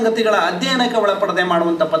ಸೂಕ್ಷ್ಮ ಸಂಗತಿಗಳ ಅಧ್ಯಯನಕ್ಕೆ ಒಳಪಡದೆ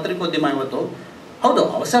ಮಾಡುವಂಥ ಪತ್ರಿಕೋದ್ಯಮ ಇವತ್ತು. ಹೌದು,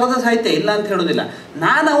 ಅವಸರದ ಸಾಹಿತ್ಯ ಇಲ್ಲ ಅಂತ ಹೇಳೋದಿಲ್ಲ.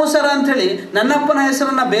 ನಾನು ಅವಸರ ಅಂಥೇಳಿ ನನ್ನಪ್ಪನ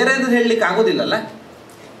ಹೆಸರನ್ನು ಬೇರೆದು ಹೇಳಲಿಕ್ಕೆ ಆಗೋದಿಲ್ಲಲ್ಲ.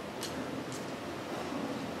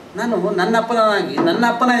 ನಾನು ನನ್ನ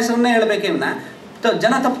ಅಪ್ಪನ ಹೆಸರನ್ನೇ ಹೇಳಬೇಕೇನ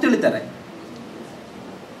ಜನ ತಪ್ಪು ತಿಳಿತಾರೆ.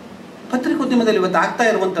 ಪತ್ರಿಕೋದ್ಯಮದಲ್ಲಿ ಇವತ್ತು ಆಗ್ತಾ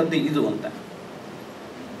ಇರುವಂಥದ್ದು ಇದು ಅಂತ.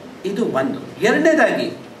 ಇದು ಒಂದು. ಎರಡನೇದಾಗಿ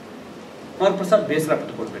ಪ್ರಸಾದ್ ಬೇಸರ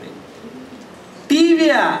ಪಟ್ಟುಕೊಡ್ಬೇಡಿ,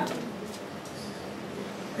 ಟಿವಿಯ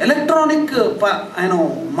ಎಲೆಕ್ಟ್ರಾನಿಕ್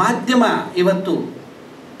ಮಾಧ್ಯಮ ಇವತ್ತು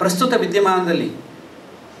ಪ್ರಸ್ತುತ ವಿದ್ಯಮಾನದಲ್ಲಿ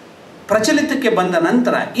ಪ್ರಚಲಿತಕ್ಕೆ ಬಂದ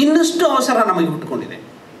ನಂತರ ಇನ್ನಷ್ಟು ಅವಸರ ನಮಗೆ ಹುಟ್ಟುಕೊಂಡಿದೆ.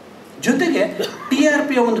 ಜೊತೆಗೆ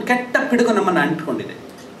TRPಯ ಒಂದು ಕೆಟ್ಟ ಪಿಡುಗು ನಮ್ಮನ್ನು ಅಂಟಿಕೊಂಡಿದೆ.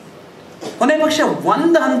 ಕೊನೆ ಪಕ್ಷ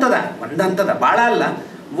ಒಂದು ಹಂತದ ಭಾಳ ಅಲ್ಲ,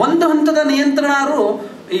 ಒಂದು ಹಂತದ ನಿಯಂತ್ರಣರು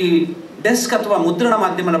ಈ ಡೆಸ್ಕ್ ಅಥವಾ ಮುದ್ರಣ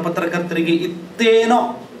ಮಾಧ್ಯಮದ ಪತ್ರಕರ್ತರಿಗೆ ಇತ್ತೇನೋ.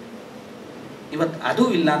 ಇವತ್ತು ಅದೂ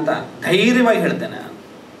ಇಲ್ಲ ಅಂತ ಧೈರ್ಯವಾಗಿ ಹೇಳ್ತೇನೆ,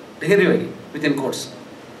 ಧೈರ್ಯವಾಗಿ ವಿತಿನ್ ಕೋರ್ಸ್.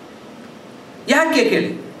 ಯಾಕೆ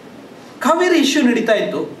ಕೇಳಿ, ಕಾವೇರಿ ಇಶ್ಯೂ ನಡೀತಾ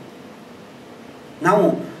ಇತ್ತು. ನಾವು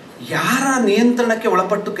ಯಾರ ನಿಯಂತ್ರಣಕ್ಕೆ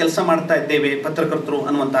ಒಳಪಟ್ಟು ಕೆಲಸ ಮಾಡ್ತಾ ಇದ್ದೇವೆ ಪತ್ರಕರ್ತರು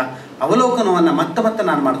ಅನ್ನುವಂಥ ಅವಲೋಕನವನ್ನು ಮತ್ತೆ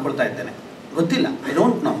ನಾನು ಮಾಡ್ಕೊಳ್ತಾ ಇದ್ದೇನೆ. ಗೊತ್ತಿಲ್ಲ, ಐ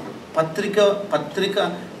ಡೋಂಟ್ ನೋ.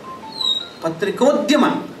 ಪತ್ರಿಕೋದ್ಯಮ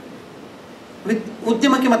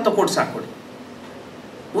ಉದ್ಯಮಕ್ಕೆ ಮತ್ತೆ ಕೋಟ್ಸ್ ಹಾಕ್ಕೊಡಿ.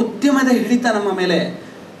 ಉದ್ಯಮದ ಹಿಡಿತ ನಮ್ಮ ಮೇಲೆ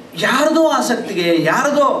ಯಾರದೋ ಆಸಕ್ತಿಗೆ,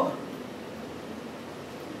 ಯಾರದೋ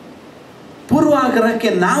ಪೂರ್ವಾಗ್ರಹಕ್ಕೆ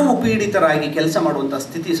ನಾವು ಪೀಡಿತರಾಗಿ ಕೆಲಸ ಮಾಡುವಂಥ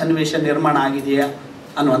ಸ್ಥಿತಿ ಸನ್ನಿವೇಶ ನಿರ್ಮಾಣ ಆಗಿದೆಯಾ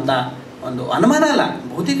ಅನ್ನುವಂಥ ಒಂದು ಅನುಮಾನ ಅಲ್ಲ,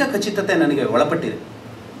 ಭೌತಿಕ ಖಚಿತತೆ ನನಗೆ ಒಳಪಟ್ಟಿದೆ.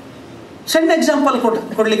 ಸಣ್ಣ ಎಕ್ಸಾಂಪಲ್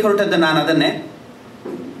ಕೊಡ್ಲಿಕ್ಕೆ ಹೊರಟದ್ದು ನಾನು ಅದನ್ನೇ.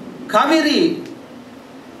 ಕಾವೇರಿ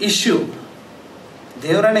ಇಶ್ಯೂ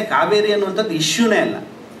ದೇವರಾಣೆ ಕಾವೇರಿ ಅನ್ನುವಂಥದ್ದು ಇಶ್ಯೂನೇ ಅಲ್ಲ.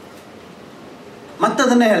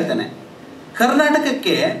 ಮತ್ತದನ್ನೇ ಹೇಳ್ತೇನೆ,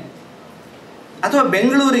 ಕರ್ನಾಟಕಕ್ಕೆ ಅಥವಾ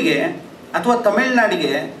ಬೆಂಗಳೂರಿಗೆ ಅಥವಾ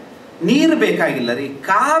ತಮಿಳುನಾಡಿಗೆ ನೀರು ಬೇಕಾಗಿಲ್ಲ ರೀ,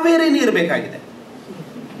 ಕಾವೇರಿ ನೀರು ಬೇಕಾಗಿದೆ.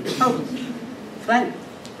 ಹೌದು, ಫ್ರ್ಯಾಂಕ್,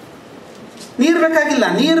 ನೀರು ಬೇಕಾಗಿಲ್ಲ.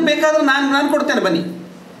 ನೀರು ಬೇಕಾದ್ರೆ ನಾನು ಕೊಡ್ತೇನೆ, ಬನ್ನಿ.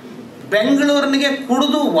 ಬೆಂಗಳೂರಿನಿಗೆ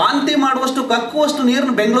ಕುಡಿದು ವಾಂತಿ ಮಾಡುವಷ್ಟು ಕಕ್ಕುವಷ್ಟು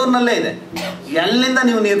ನೀರು ಬೆಂಗಳೂರಿನಲ್ಲೇ ಇದೆ. ಎಲ್ಲಿಂದ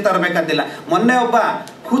ನೀವು ನೀರು ತರಬೇಕಾದಿಲ್ಲ. ಮೊನ್ನೆ ಒಬ್ಬ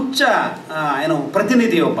ಹುಚ್ಚ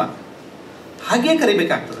ಪ್ರತಿನಿಧಿ ಒಬ್ಬ ಹಾಗೇ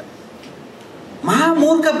ಕರಿಬೇಕಾಗ್ತದೆ.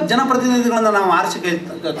 ಮಹಾಮೂರ್ಖ ಜನಪ್ರತಿನಿಧಿಗಳನ್ನು ನಾವು ಆರಿಸಿ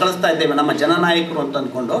ಕಳಿಸ್ತಾ ಇದ್ದೇವೆ ನಮ್ಮ ಜನನಾಯಕರು ಅಂತ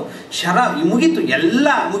ಅಂದ್ಕೊಂಡು. ಮುಗೀತು, ಎಲ್ಲ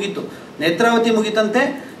ಮುಗೀತು. ನೇತ್ರಾವತಿ ಮುಗೀತಂತೆ,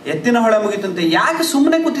 ಎತ್ತಿನಹೊಳೆ ಮುಗೀತಂತೆ. ಯಾಕೆ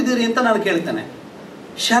ಸುಮ್ಮನೆ ಕೂತಿದ್ದೀರಿ ಅಂತ ನಾನು ಕೇಳ್ತೇನೆ.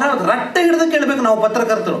 ರಟ್ಟೆ ಹಿಡಿದು ಕೇಳಬೇಕು ನಾವು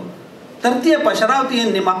ಪತ್ರಕರ್ತರು. ತರ್ತೀಯಪ್ಪ ಶರಾವತಿ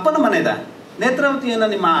ಏನು ನಿಮ್ಮ ಅಪ್ಪನ ಮನೆದ, ನೇತ್ರಾವತಿ ಏನು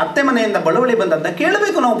ನಿಮ್ಮ ಅತ್ತೆ ಮನೆಯಿಂದ ಬಳುವಳಿ ಬಂದದ್ದ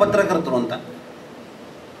ಕೇಳಬೇಕು ನಾವು ಪತ್ರಕರ್ತರು ಅಂತ.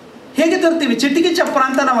 ಹೇಗೆ ತರ್ತೀವಿ? ಚಿಟಿಕೆ ಚಪ್ರ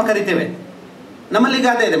ಅಂತ ನಾವು ಕರಿತೇವೆ. ನಮ್ಮಲ್ಲಿ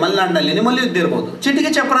ಗಾದೆ ಇದೆ ಮಲೆನಾಡಿನಲ್ಲಿ, ನಿಮ್ಮಲ್ಲಿ ಇದ್ದಿರ್ಬೋದು. ಚಿಟಿಕೆ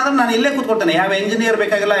ಚಪ್ರ ಅಂದ್ರೆ ನಾನು ಇಲ್ಲೇ ಕೂತ್ಕೊಳ್ತೇನೆ. ಯಾವ ಇಂಜಿನಿಯರ್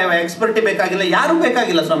ಬೇಕಾಗಿಲ್ಲ, ಯಾವ ಎಕ್ಸ್ಪರ್ಟಿ ಬೇಕಾಗಿಲ್ಲ, ಯಾರೂ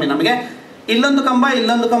ಬೇಕಾಗಿಲ್ಲ ಸ್ವಾಮಿ. ನಮಗೆ ಇಲ್ಲೊಂದು ಕಂಬ,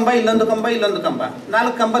 ಇಲ್ಲೊಂದು ಕಂಬ, ಇಲ್ಲೊಂದು ಕಂಬ, ಇಲ್ಲೊಂದು ಕಂಬ,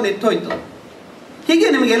 4 ಕಂಬ ನಿಂತೋಯ್ತು. ಹೀಗೆ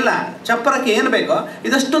ನಿಮಗೆಲ್ಲ ಚಪ್ಪರಕ್ಕೆ ಏನು ಬೇಕೋ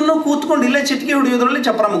ಇದಷ್ಟನ್ನು ಕೂತ್ಕೊಂಡು ಇಲ್ಲೇ ಚಿಟಿಕೆ ಹೊಡೆಯೋದ್ರಲ್ಲಿ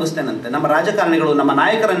ಚಪ್ಪರ ಮುಗಿಸ್ತೇನಂತೆ. ನಮ್ಮ ರಾಜಕಾರಣಿಗಳು, ನಮ್ಮ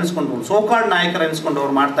ನಾಯಕರು ಎನಿಸ್ಕೊಂಡವ್ರು, ಸೋಕಾಲ್ಡ್ ನಾಯಕರು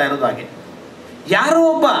ಎನಿಸ್ಕೊಂಡವ್ರು ಮಾಡ್ತಾ ಇರೋದು ಹಾಗೆ. ಯಾರೋ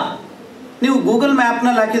ಒಬ್ಬ ನೀವು ಗೂಗಲ್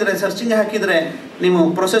ಮ್ಯಾಪ್ನಲ್ಲಿ ಹಾಕಿದರೆ, ಸರ್ಚಿಂಗ್ ಹಾಕಿದರೆ, ನೀವು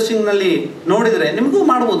ಪ್ರೊಸೆಸಿಂಗ್ನಲ್ಲಿ ನೋಡಿದರೆ ನಿಮಗೂ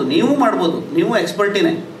ಮಾಡ್ಬೋದು, ನೀವು ಮಾಡ್ಬೋದು, ನೀವು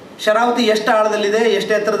ಎಕ್ಸ್ಪರ್ಟಿನೇ. ಶರಾವತಿ ಎಷ್ಟು ಆಳದಲ್ಲಿದೆ,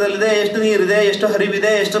 ಎಷ್ಟು ಎತ್ತರದಲ್ಲಿದೆ, ಎಷ್ಟು ನೀರಿದೆ, ಎಷ್ಟು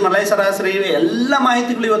ಹರಿವಿದೆ, ಎಷ್ಟು ಮಲೈ ಸರಾಸರಿ ಇವೆ, ಎಲ್ಲ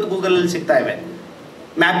ಮಾಹಿತಿಗಳು ಇವತ್ತು ಗೂಗಲಲ್ಲಿ ಸಿಗ್ತಾ ಇವೆ.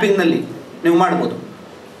 ಮ್ಯಾಪಿಂಗ್ನಲ್ಲಿ ನೀವು ಮಾಡ್ಬೋದು.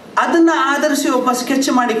 ಅದನ್ನು ಆಧರಿಸಿ ಒಬ್ಬ ಸ್ಕೆಚ್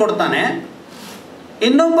ಮಾಡಿ ಕೊಡ್ತಾನೆ.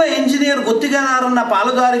 ಇನ್ನೊಬ್ಬ ಇಂಜಿನಿಯರ್ ಗುತ್ತಿಗೆದಾರನ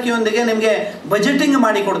ಪಾಲುದಾರಿಕೆಯೊಂದಿಗೆ ನಿಮಗೆ ಬಜೆಟಿಂಗ್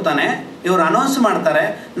ಮಾಡಿ ಕೊಡ್ತಾನೆ. ಇವರು ಅನೌನ್ಸ್ ಮಾಡ್ತಾರೆ.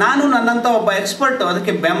 ನಾನು ನನ್ನಂಥ ಒಬ್ಬ ಎಕ್ಸ್ಪರ್ಟ್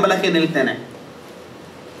ಅದಕ್ಕೆ ಬೆಂಬಲಕ್ಕೆ ನಿಲ್ತೇನೆ.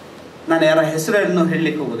 ನಾನು ಯಾರ ಹೆಸರನ್ನು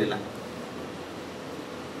ಹೇಳಲಿಕ್ಕೆ ಹೋಗೋದಿಲ್ಲ.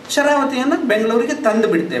 ಶರಾವತಿಯನ್ನು ಬೆಂಗಳೂರಿಗೆ ತಂದು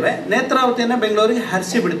ಬಿಡ್ತೇವೆ, ನೇತ್ರಾವತಿಯನ್ನು ಬೆಂಗಳೂರಿಗೆ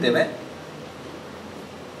ಹರಿಸಿ ಬಿಡ್ತೇವೆ.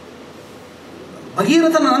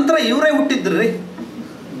 ಭಗೀರಥನ ನಂತರ ಇವರೇ ಹುಟ್ಟಿದ್ರಿ,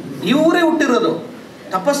 ಇವರೇ ಹುಟ್ಟಿರೋದು.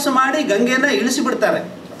 ತಪಸ್ಸು ಮಾಡಿ ಗಂಗೆಯನ್ನು ಇಳಿಸಿಬಿಡ್ತಾರೆ.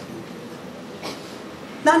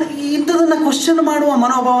 ನಾನು ಇಂಥದನ್ನು ಕ್ವಶನ್ ಮಾಡುವ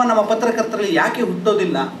ಮನೋಭಾವ ನಮ್ಮ ಪತ್ರಕರ್ತರಲ್ಲಿ ಯಾಕೆ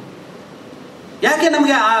ಹುಟ್ಟೋದಿಲ್ಲ? ಯಾಕೆ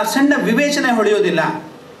ನಮಗೆ ಆ ಸಣ್ಣ ವಿವೇಚನೆ ಹೊಳೆಯೋದಿಲ್ಲ?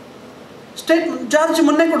 ಜಾರ್ಜ್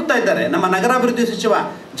ಮೊನ್ನೆ ಕೊಡ್ತಾ ಇದ್ದಾರೆ, ನಮ್ಮ ನಗರಾಭಿವೃದ್ಧಿ ಸಚಿವ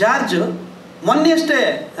ಜಾರ್ಜ್ ಮೊನ್ನೆಯಷ್ಟೇ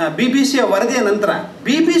BBC ವರದಿಯ ನಂತರ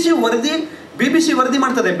BBC ವರದಿ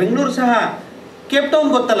ಮಾಡ್ತದೆ. ಬೆಂಗಳೂರು ಸಹ, ಕೇಪ್ ಟೌನ್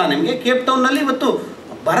ಗೊತ್ತಲ್ಲ ನಿಮಗೆ, ಕೇಪ್ ಟೌನ್ನಲ್ಲಿ ಇವತ್ತು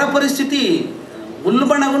ಬರ ಪರಿಸ್ಥಿತಿ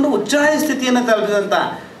ಉಲ್ಬಣಗೊಂಡು ಉಚ್ಚಾಯ ಸ್ಥಿತಿಯನ್ನು ತಲುಪಿದಂಥ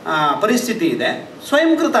ಪರಿಸ್ಥಿತಿ ಇದೆ.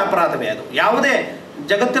 ಸ್ವಯಂಕೃತ ಅಪರಾಧವೇ ಅದು. ಯಾವುದೇ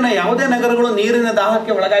ಜಗತ್ತಿನ ಯಾವುದೇ ನಗರಗಳು ನೀರಿನ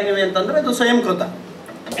ದಾಹಕ್ಕೆ ಒಳಗಾಗಿವೆ ಅಂತಂದರೆ ಅದು ಸ್ವಯಂಕೃತ.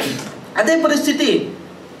 ಅದೇ ಪರಿಸ್ಥಿತಿ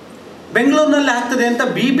ಬೆಂಗಳೂರಿನಲ್ಲಿ ಆಗ್ತದೆ ಅಂತ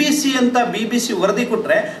BBC ವರದಿ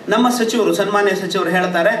ಕೊಟ್ಟರೆ ನಮ್ಮ ಸಚಿವರು, ಸನ್ಮಾನ್ಯ ಸಚಿವರು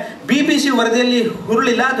ಹೇಳ್ತಾರೆ BBC ವರದಿಯಲ್ಲಿ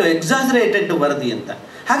ಹುರುಳಿಲ್ಲ, ಅದು ಎಕ್ಸಾಜರೇಟೆಡ್ ವರದಿ ಅಂತ.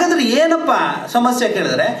 ಹಾಗಾದರೆ ಏನಪ್ಪ ಸಮಸ್ಯೆ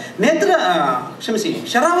ಕೇಳಿದ್ರೆ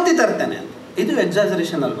ಶರಾವತಿ ತರ್ತೇನೆ ಅಂತ. ಇದು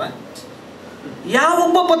ಎಕ್ಸಾಜರೇಷನ್ ಅಲ್ವಾ?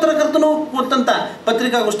 ಯಾವೊಬ್ಬ ಪತ್ರಕರ್ತನೂ ಕೊಟ್ಟಂಥ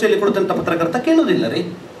ಪತ್ರಿಕಾಗೋಷ್ಠಿಯಲ್ಲಿ ಕೊಡ್ತಂಥ ಪತ್ರಕರ್ತ ಕೇಳೋದಿಲ್ಲ ರೀ.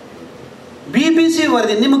 BBC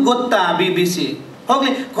ವರದಿ ನಿಮಗೆ ಗೊತ್ತಾ? BBC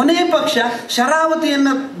ಹೋಗ್ಲಿ, ಕೊನೆಯ ಪಕ್ಷ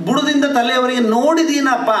ಶರಾವತಿಯನ್ನು ಬುಡದಿಂದ ತಲೆಯವರಿಗೆ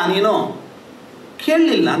ನೋಡಿದೀನಪ್ಪ ನೀನು,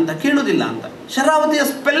 ಕೇಳೋದಿಲ್ಲ ಅಂತ. ಶರಾವತಿಯ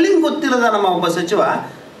ಸ್ಪೆಲ್ಲಿಂಗ್ ಗೊತ್ತಿಲ್ಲದ ನಮ್ಮ ಒಬ್ಬ ಸಚಿವ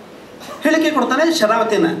ಹೇಳಿಕೆ ಕೊಡ್ತಾನೆ.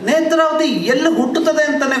 ಶರಾವತಿಯನ್ನು, ನೇತ್ರಾವತಿ ಎಲ್ಲಿ ಹುಟ್ಟುತ್ತದೆ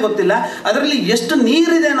ಅಂತಲೇ ಗೊತ್ತಿಲ್ಲ, ಅದರಲ್ಲಿ ಎಷ್ಟು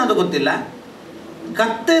ನೀರಿದೆ ಅನ್ನೋದು ಗೊತ್ತಿಲ್ಲ.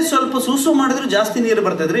 ಕತ್ತೆ ಸ್ವಲ್ಪ ಸೂಸು ಮಾಡಿದ್ರು ಜಾಸ್ತಿ ನೀರು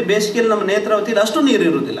ಬರ್ತದೆ. ಬೇಸಿಗೆಯಲ್ಲಿ ನಮ್ಮ ನೇತ್ರಾವತಿಯಲ್ಲಿ ಅಷ್ಟು ನೀರು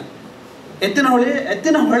ಇರುವುದಿಲ್ಲ. ಎತ್ತಿನ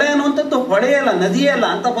ಹೊಳೆ ಅನ್ನುವಂಥದ್ದು ಹೊಳೆಯಲ್ಲ, ನದಿಯಲ್ಲ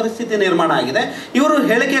ಅಂತ ಪರಿಸ್ಥಿತಿ ನಿರ್ಮಾಣ ಆಗಿದೆ. ಇವರು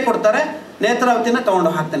ಹೇಳಿಕೆ ಕೊಡ್ತಾರೆ, ನೇತ್ರಾವತಿನ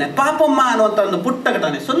ತಗೊಂಡು ಹಾಕ್ತಾನೆ. ಪಾಪಮ್ಮ ಅನ್ನುವಂಥ ಒಂದು ಪುಟ್ಟ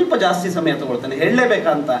ಘಟನೆ, ಸ್ವಲ್ಪ ಜಾಸ್ತಿ ಸಮಯ ತಗೊಳ್ತಾನೆ,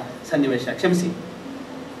 ಹೇಳಲೇಬೇಕಂತ ಸನ್ನಿವೇಶ, ಕ್ಷಮಿಸಿ.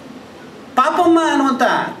 ಪಾಪಮ್ಮ ಅನ್ನುವಂಥ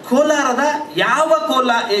ಕೋಲಾರದ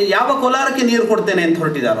ಯಾವ ಕೋಲಾರಕ್ಕೆ ನೀರು ಕೊಡ್ತೇನೆ ಅಂತ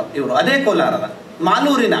ಹೊರಟಿದಾರೋ ಇವರು, ಅದೇ ಕೋಲಾರದ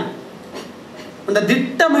ಮಾಲೂರಿನ ಒಂದು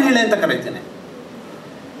ದಿಟ್ಟ ಮಹಿಳೆ ಅಂತ ಕರೀತೇನೆ.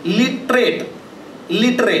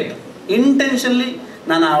 ಲಿಟ್ರೇಟ್ ಇಂಟೆನ್ಷನ್ಲಿ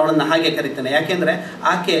ನಾನು ಅವಳನ್ನು ಹಾಗೆ ಕರಿತೇನೆ. ಯಾಕೆಂದರೆ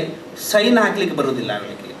ಆಕೆ ಸೈನ್ ಹಾಕ್ಲಿಕ್ಕೆ ಬರೋದಿಲ್ಲ,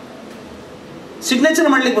 ಅವಳಿಗೆ ಸಿಗ್ನೇಚರ್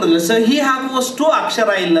ಮಾಡ್ಲಿಕ್ಕೆ ಬರೋದಿಲ್ಲ, ಸಹಿ ಹಾಕುವಷ್ಟು ಅಕ್ಷರ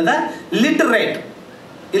ಇಲ್ಲದ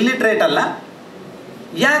ಇಲ್ಲಿಟ್ರೇಟ್ ಅಲ್ಲ.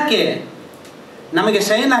 ಯಾಕೆ? ನಮಗೆ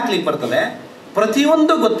ಸೈನ್ ಹಾಕ್ಲಿಕ್ಕೆ ಬರ್ತದೆ,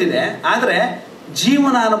 ಪ್ರತಿಯೊಂದು ಗೊತ್ತಿದೆ, ಆದರೆ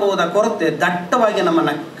ಜೀವನ ಅನುಭವದ ಕೊರತೆ ದಟ್ಟವಾಗಿ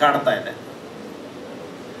ನಮ್ಮನ್ನು ಕಾಡ್ತಾ ಇದೆ.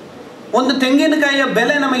 ಒಂದು ತೆಂಗಿನಕಾಯಿಯ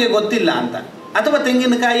ಬೆಲೆ ನಮಗೆ ಗೊತ್ತಿಲ್ಲ ಅಂತ, ಅಥವಾ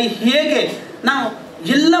ತೆಂಗಿನಕಾಯಿ ಹೇಗೆ ನಾವು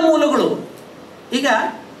ಎಲ್ಲ ಮೂಲಗಳು. ಈಗ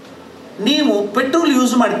ನೀವು ಪೆಟ್ರೋಲ್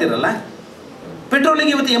ಯೂಸ್ ಮಾಡ್ತೀರಲ್ಲ,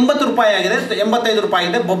 ಪೆಟ್ರೋಲಿಗೆ ಇವತ್ತು 80 ರೂಪಾಯಿ ಆಗಿದೆ, 85 ರೂಪಾಯಿ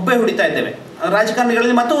ಇದೆ, ಬೊಬ್ಬೆ ಹೊಡಿತಾ ಇದ್ದೇವೆ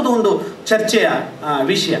ರಾಜಕಾರಣಿಗಳಲ್ಲಿ. ಮತ್ತೊಂದು ಒಂದು ಚರ್ಚೆಯ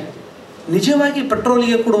ವಿಷಯ, ನಿಜವಾಗಿ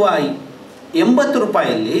ಪೆಟ್ರೋಲಿಗೆ ಕೊಡುವ 80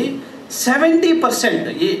 ರೂಪಾಯಲ್ಲಿ 70%,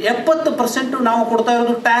 70% ನಾವು ಕೊಡ್ತಾ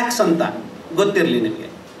ಇರೋದು ಟ್ಯಾಕ್ಸ್ ಅಂತ ಗೊತ್ತಿರಲಿ ನಿಮಗೆ.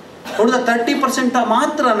 ಉಳಿದ 30%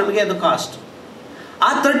 ಮಾತ್ರ ನಮಗೆ ಅದು ಕಾಸ್ಟ್. ಆ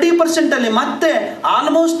 30%ಅಲ್ಲಿ ಮತ್ತೆ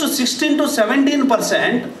ಆಲ್ಮೋಸ್ಟ್ 16 to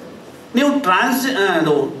 17% ನೀವು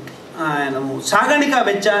ಸಾಗಾಣಿಕಾ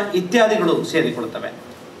ವೆಚ್ಚ ಇತ್ಯಾದಿಗಳು ಸೇರಿಕೊಳ್ತವೆ.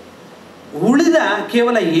 ಉಳಿದ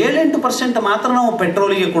ಕೇವಲ 7-8% ಮಾತ್ರ ನಾವು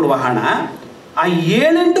ಪೆಟ್ರೋಲಿಗೆ ಕೊಡುವ ಹಣ. ಆ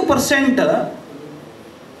 7-8%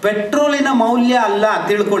 ಪೆಟ್ರೋಲಿನ ಮೌಲ್ಯ ಅಲ್ಲ,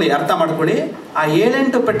 ತಿಳ್ಕೊಳ್ಳಿ, ಅರ್ಥ ಮಾಡ್ಕೊಳ್ಳಿ. ಆ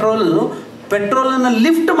 7-8 ಪೆಟ್ರೋಲನ್ನು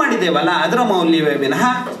ಲಿಫ್ಟ್ ಮಾಡಿದ್ದೇವಲ್ಲ ಅದರ ಮೌಲ್ಯವೇ ವಿನಃ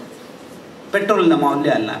ಪೆಟ್ರೋಲಿನ ಮೌಲ್ಯ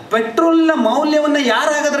ಅಲ್ಲ. ಪೆಟ್ರೋಲಿನ ಮೌಲ್ಯವನ್ನು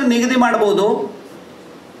ಯಾರಾಗಾದ್ರೆ ನಿಗದಿ ಮಾಡಬಹುದು?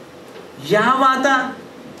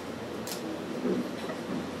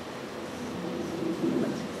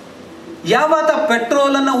 ಯಾವಾತ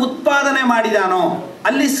ಪೆಟ್ರೋಲನ್ನು ಉತ್ಪಾದನೆ ಮಾಡಿದಾನೋ,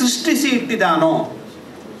 ಅಲ್ಲಿ ಸೃಷ್ಟಿಸಿ ಇಟ್ಟಿದಾನೋ.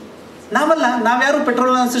 ನಾವ್ಯಾರು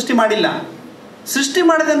ಪೆಟ್ರೋಲನ್ನು ಸೃಷ್ಟಿ ಮಾಡಿಲ್ಲ. ಸೃಷ್ಟಿ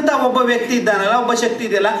ಮಾಡಿದಂಥ ಒಬ್ಬ ವ್ಯಕ್ತಿ ಇದ್ದಾನಲ್ಲ, ಒಬ್ಬ ಶಕ್ತಿ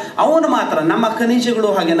ಇದೆಯಲ್ಲ, ಅವನು ಮಾತ್ರ. ನಮ್ಮ ಖನಿಜಗಳು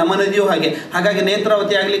ಹಾಗೆ, ನಮ್ಮ ನದಿಯೂ ಹಾಗೆ. ಹಾಗಾಗಿ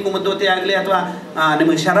ನೇತ್ರಾವತಿ ಆಗಲಿ, ಕುಮದ್ವತಿ ಆಗಲಿ, ಅಥವಾ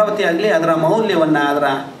ನಿಮಗೆ ಶರಾವತಿ ಆಗಲಿ, ಅದರ ಮೌಲ್ಯವನ್ನು, ಅದರ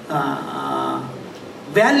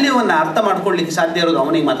ವ್ಯಾಲ್ಯೂವನ್ನು ಅರ್ಥ ಮಾಡ್ಕೊಳ್ಳಿಕ್ಕೆ ಸಾಧ್ಯ ಇರೋದು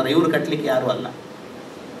ಅವನಿಗೆ ಮಾತ್ರ. ಇವರು ಕಟ್ಟಲಿಕ್ಕೆ ಯಾರೂ ಅಲ್ಲ.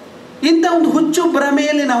 ಇಂಥ ಒಂದು ಹುಚ್ಚು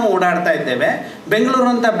ಭ್ರಮೆಯಲ್ಲಿ ನಾವು ಓಡಾಡ್ತಾ ಇದ್ದೇವೆ.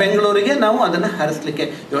 ಬೆಂಗಳೂರಿಗೆ ನಾವು ಅದನ್ನು ಹರಿಸಲಿಕ್ಕೆ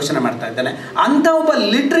ಯೋಚನೆ ಮಾಡ್ತಾ ಇದ್ದೇನೆ. ಅಂಥ ಒಬ್ಬ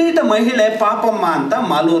ಲಿಟ್ರೇಟ್ ಮಹಿಳೆ ಪಾಪಮ್ಮ ಅಂತ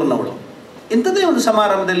ಮಾಲೂರಿನವಳು. ಇಂಥದ್ದೇ ಒಂದು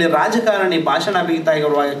ಸಮಾರಂಭದಲ್ಲಿ ರಾಜಕಾರಣಿ ಭಾಷಣ ಬಿಗಿತಾ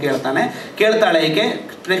ಇರುವಾಗ ಕೇಳ್ತಾಳೆ ಏಕೆ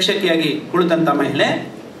ಪ್ರೇಕ್ಷಕಿಯಾಗಿ ಕುಳಿತಂಥ ಮಹಿಳೆ,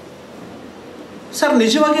 ಸರ್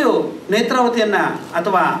ನಿಜವಾಗಿಯೂ ನೇತ್ರಾವತಿಯನ್ನು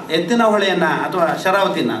ಅಥವಾ ಎತ್ತಿನ ಹೊಳೆಯನ್ನು ಅಥವಾ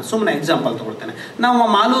ಶರಾವತಿನ, ಸುಮ್ಮನೆ ಎಕ್ಸಾಂಪಲ್ ತಗೊಳ್ತೇನೆ, ನಾವು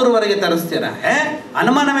ಮಾಲೂರುವರೆಗೆ ತರಿಸ್ತೀರಾ?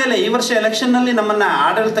 ಅನುಮಾನವೇ ಇಲ್ಲ. ಈ ವರ್ಷ ಎಲೆಕ್ಷನ್ನಲ್ಲಿ ನಮ್ಮನ್ನು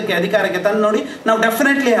ಆಡಳಿತಕ್ಕೆ, ಅಧಿಕಾರಕ್ಕೆ ತಂದು ನೋಡಿ, ನಾವು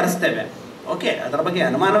ಡೆಫಿನೆಟ್ಲಿ ಹರಿಸ್ತೇವೆ. ಓಕೆ, ಅದರ ಬಗ್ಗೆ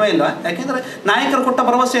ಅನುಮಾನವೇ ಇಲ್ವಾ? ಯಾಕೆಂದರೆ ನಾಯಕರು ಕೊಟ್ಟ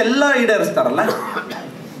ಭರವಸೆ ಎಲ್ಲ ಈಡೇರಿಸ್ತಾರಲ್ಲ.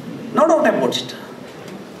 No doubt about it.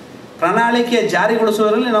 ಪ್ರಣಾಳಿಕೆ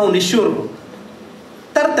ಜಾರಿಗೊಳಿಸುವುದರಲ್ಲಿ ನಾವು ನಿಶ್ಚೂರರು.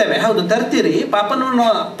 ತರ್ತೇವೆ, ಹೌದು ತರ್ತೀರಿ.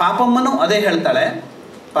 ಪಾಪಮ್ಮನೂ ಅದೇ ಹೇಳ್ತಾಳೆ,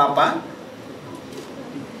 ಪಾಪ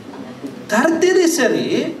ತರ್ತೀರಿ ಸರಿ,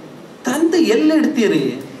 ತಂದು ಎಲ್ಲಿಡ್ತೀರಿ?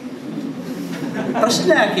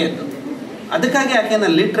 ಪ್ರಶ್ನೆ ಯಾಕೆ ಅದು? ಅದಕ್ಕಾಗಿ ಯಾಕೆ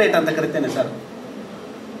ನಾನು ಲಿಟ್ರೇಟ್ ಅಂತ ಕರಿತೇನೆ ಸರ್.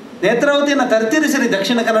 ನೇತ್ರಾವತಿಯನ್ನು ತರ್ತೀರಿ ಸರಿ,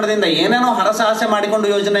 ದಕ್ಷಿಣ ಕನ್ನಡದಿಂದ ಏನೇನೋ ಹರಸಾಹಸೆ ಮಾಡಿಕೊಂಡು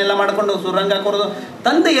ಯೋಜನೆ ಎಲ್ಲ ಮಾಡಿಕೊಂಡು ಸುರಂಗ ಕೊಡೋದು,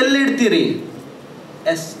 ತಂದು ಎಲ್ಲಿಡ್ತೀರಿ?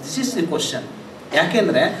 S, this is the question.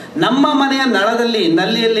 ಯಾಕೆಂದರೆ ನಮ್ಮ ಮನೆಯ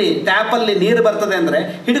ನಲ್ಲಿಯಲ್ಲಿ ಟ್ಯಾಪಲ್ಲಿ ನೀರು ಬರ್ತದೆ ಅಂದರೆ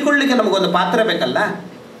ಹಿಡ್ಕೊಳ್ಳಿಕ್ಕೆ ನಮಗೊಂದು ಪಾತ್ರೆ ಬೇಕಲ್ಲ.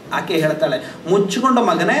 ಆಕೆ ಹೇಳ್ತಾಳೆ, ಮುಚ್ಚಿಕೊಂಡು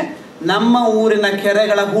ಮಗನೇ, ನಮ್ಮ ಊರಿನ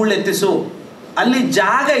ಕೆರೆಗಳ ಹೂಳೆತ್ತಿಸು. ಅಲ್ಲಿ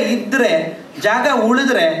ಜಾಗ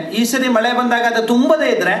ಉಳಿದ್ರೆ, ಈ ಸರಿ ಮಳೆ ಬಂದಾಗ ಅದು ತುಂಬದೇ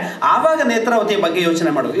ಇದ್ರೆ ಆವಾಗ ನೇತ್ರಾವತಿಯ ಬಗ್ಗೆ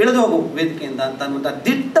ಯೋಚನೆ ಮಾಡು, ಇಳಿದು ಹೋಗು ವೇದಿಕೆಯಿಂದ ಅಂತ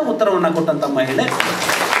ದಿಟ್ಟ ಉತ್ತರವನ್ನು ಕೊಟ್ಟಂಥ ಮಹಿಳೆ.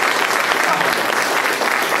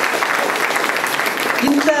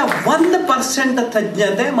 ಇಂಥ 1%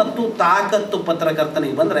 ತಜ್ಞತೆ ಮತ್ತು ತಾಕತ್ತು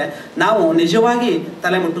ಪತ್ರಕರ್ತನಿಗೆ ಬಂದರೆ ನಾವು ನಿಜವಾಗಿ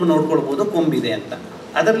ತಲೆ ಮುಟ್ಟು ನೋಡ್ಕೊಳ್ಬೋದು ಕೊಂಬಿದೆ ಅಂತ.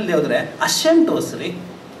 ಅದರಲ್ಲಿ ಹೋದರೆ ಅಶೆಂಟೋಸ್ರಿ,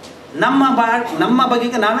 ನಮ್ಮ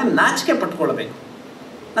ಬಗೆಗೆ ನಾವೇ ನಾಚಿಕೆ ಪಟ್ಕೊಳ್ಬೇಕು.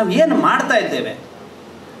 ನಾವು ಏನು ಮಾಡ್ತಾ ಇದ್ದೇವೆ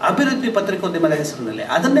ಅಭಿವೃದ್ಧಿ ಪತ್ರಿಕೋದ್ಯಮದ ಹೆಸರಿನಲ್ಲಿ,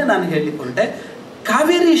 ಅದನ್ನೇ ನಾನು ಹೇಳಿಕೊಟ್ಟೆ.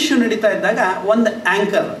 ಕಾವೇರಿ ಇಶ್ಯೂ ನಡೀತಾ ಇದ್ದಾಗ ಒಂದು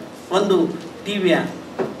ಆ್ಯಂಕರ್, ಒಂದು ಟಿವಿಯ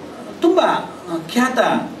ತುಂಬ ಖ್ಯಾತ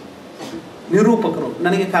ನಿರೂಪಕರು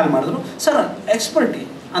ನನಗೆ ಕಾಲ್ ಮಾಡಿದ್ರು. ಸರ್, ಎಕ್ಸ್ಪರ್ಟಿ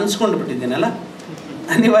ಅನ್ಸ್ಕೊಂಡು ಬಿಟ್ಟಿದ್ದೀನಲ್ಲ,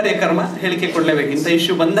 ಅನಿವಾರ್ಯ ಕರ್ಮ, ಹೇಳಿಕೆ ಕೊಡಲೇಬೇಕು. ಇಂಥ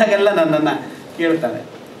ಇಶ್ಯೂ ಬಂದಾಗೆಲ್ಲ ನನ್ನನ್ನು ಕೇಳ್ತಾರೆ.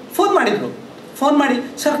 ಫೋನ್ ಮಾಡಿ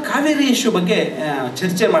ಸರ್ ಕಾವೇರಿ ಇಶ್ಯೂ ಬಗ್ಗೆ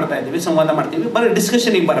ಚರ್ಚೆ ಮಾಡ್ತಾ ಇದ್ದೀವಿ, ಸಂವಾದ ಮಾಡ್ತೀವಿ, ಬರೀ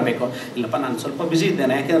ಡಿಸ್ಕಷನಿಗೆ ಬರಬೇಕು. ಇಲ್ಲಪ್ಪ, ನಾನು ಸ್ವಲ್ಪ ಬ್ಯುಸಿ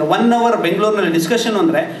ಇದ್ದೇನೆ. ಯಾಕೆಂದರೆ 1 hour ಬೆಂಗಳೂರಿನಲ್ಲಿ ಡಿಸ್ಕಷನ್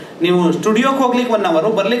ಅಂದರೆ ನೀವು ಸ್ಟುಡಿಯೋಕ್ಕೆ ಹೋಗ್ಲಿಕ್ಕೆ 1 hour,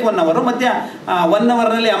 ಬರ್ಲಿಕ್ಕೆ 1 hour, ಮಧ್ಯ 1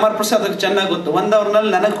 hourನಲ್ಲಿ ಅಮರ್ ಪ್ರಸಾದಕ್ಕೆ ಚೆನ್ನಾಗಿ ಗೊತ್ತು. 1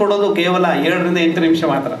 hourನಲ್ಲಿ ನನಗೆ ಕೊಡೋದು ಕೇವಲ 7-8 ನಿಮಿಷ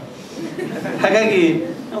ಮಾತ್ರ. ಹಾಗಾಗಿ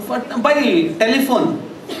ಬೈ ಟೆಲಿಫೋನ್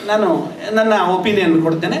ನಾನು ನನ್ನ ಒಪಿನಿಯನ್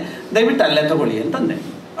ಕೊಡ್ತೇನೆ, ದಯವಿಟ್ಟು ಅಲ್ಲೇ ತಗೊಳ್ಳಿ ಅಂತಂದೆ.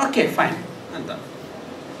 ಓಕೆ ಫೈನ್ ಅಂತ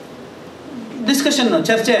ಡಿಸ್ಕಷನ್,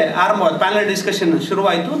 ಚರ್ಚೆ ಆರಂಭವಾದ ಪ್ಯಾನಲ್ ಡಿಸ್ಕಷನ್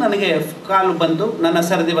ಶುರುವಾಯಿತು. ನನಗೆ ಕಾಲು ಬಂದು ನನ್ನ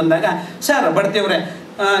ಸರದಿ ಬಂದಾಗ, ಸರ್ ಬಡ್ತಿಯವರೇ,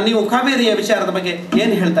 ನೀವು ಕಾವೇರಿಯ ವಿಚಾರದ ಬಗ್ಗೆ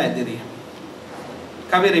ಏನು ಹೇಳ್ತಾ ಇದ್ದೀರಿ?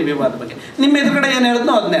 ಕಾವೇರಿ ವಿವಾದ ಬಗ್ಗೆ ನಿಮ್ಮ ಎದುರುಗಡೆ ಏನು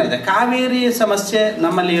ಹೇಳಿದ್ನೋ ಅದನ್ನೇ ಹೇಳಿದೆ. ಕಾವೇರಿ ಸಮಸ್ಯೆ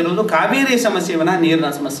ನಮ್ಮಲ್ಲಿ ಇರೋದು ಕಾವೇರಿ ಸಮಸ್ಯೆವನ್ನ,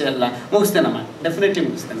 ನೀರಿನ ಸಮಸ್ಯೆ ಅಲ್ಲ. ಮುಗಿಸ್ತೇನಮ್ಮ, ಡೆಫಿನೆಟ್ಲಿ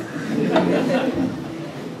ಮುಗಿಸ್ತೇನೆ.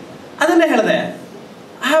 ಅದನ್ನೇ ಹೇಳಿದೆ.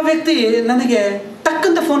 ಆ ವ್ಯಕ್ತಿ ನನಗೆ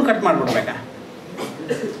ಟಕ್ಕಂತ ಫೋನ್ ಕಟ್ ಮಾಡಿಬಿಡ್ಬೇಕಾ?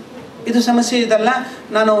 ಇದು ಸಮಸ್ಯೆ ಇದಲ್ಲ,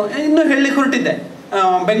 ನಾನು ಇನ್ನೂ ಹೇಳಲಿಕ್ಕೆ ಹೊರಟಿದ್ದೆ.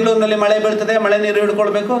 ಬೆಂಗಳೂರಿನಲ್ಲಿ ಮಳೆ ಬೀಳ್ತದೆ, ಮಳೆ ನೀರು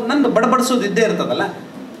ಹಿಡ್ಕೊಳ್ಬೇಕು, ನಂದು ಬಡಬಡಿಸೋದು ಇದ್ದೇ ಇರ್ತದಲ್ಲ,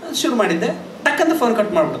 ಶುರು ಮಾಡಿದ್ದೆ. ಟಕ್ಕಂತ ಫೋನ್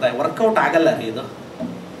ಕಟ್ ಮಾಡಿಬಿಡ್ದೆ. ವರ್ಕೌಟ್ ಆಗಲ್ಲ ರೀ ಇದು.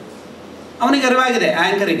 ಅವನಿಗೆ ಅರಿವಾಗಿದೆ,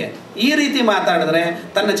 ಆ್ಯಂಕರಿಗೆ ಈ ರೀತಿ ಮಾತಾಡಿದ್ರೆ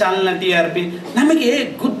ತನ್ನ ಚಾನಲ್ನ TRP, ನಮಗೆ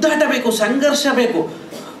ಗುದ್ದಾಟ ಬೇಕು, ಸಂಘರ್ಷ ಬೇಕು,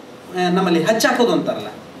 ನಮ್ಮಲ್ಲಿ ಹಚ್ಚಾಕೋದು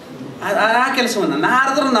ಅಂತಾರಲ್ಲ, ಆ ಕೆಲಸವನ್ನು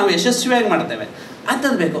ನಾರದ್ರೂ ನಾವು ಯಶಸ್ವಿಯಾಗಿ ಮಾಡ್ತೇವೆ.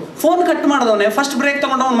 ಅಂಥದ್ದು ಬೇಕು. ಫೋನ್ ಕಟ್ ಮಾಡಿದವನೇ ಫಸ್ಟ್ ಬ್ರೇಕ್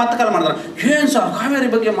ತೊಗೊಂಡವನು ಮತ್ತೆ ಕಾಲ್ ಮಾಡಿದ್ರೆ, ಏನು ಸರ್ ಕಾವೇರಿ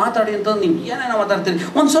ಬಗ್ಗೆ ಮಾತಾಡಿ ಅಂತ ನೀವು ಏನೇನೋ ಮಾತಾಡ್ತೀರಿ,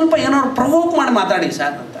 ಒಂದು ಸ್ವಲ್ಪ ಏನಾದ್ರು ಪ್ರವೋಕ್ ಮಾಡಿ ಮಾತಾಡಿ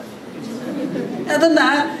ಸರ್ ಅಂತ. ಅದನ್ನು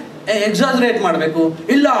ಎಕ್ಸಾಜರೇಟ್ ಮಾಡಬೇಕು,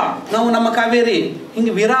 ಇಲ್ಲ ನಾವು ನಮ್ಮ ಕಾವೇರಿ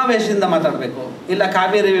ಹಿಂಗೆ ವೀರಾವೇಶದಿಂದ ಮಾತಾಡಬೇಕು, ಇಲ್ಲ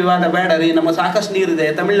ಕಾವೇರಿ ವಿವಾದ ಬೇಡ ರೀ, ನಮ್ಮ ಸಾಕಷ್ಟು ನೀರಿದೆ,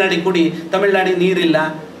 ತಮಿಳ್ನಾಡಿಗೆ ಕುಡಿ, ತಮಿಳ್ನಾಡಿಗೆ ನೀರಿಲ್ಲ,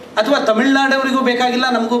 ಅಥವಾ ತಮಿಳ್ನಾಡವರಿಗೂ ಬೇಕಾಗಿಲ್ಲ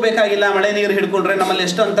ನಮಗೂ ಬೇಕಾಗಿಲ್ಲ, ಮಳೆ ನೀರು ಹಿಡ್ಕೊಂಡ್ರೆ ನಮ್ಮಲ್ಲಿ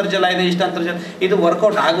ಎಷ್ಟು ಅಂತರ್ಜಲ ಇದೆ ಇಷ್ಟು ಅಂತರ್ಜಲ, ಇದು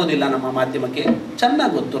ವರ್ಕೌಟ್ ಆಗೋದಿಲ್ಲ ನಮ್ಮ ಮಾಧ್ಯಮಕ್ಕೆ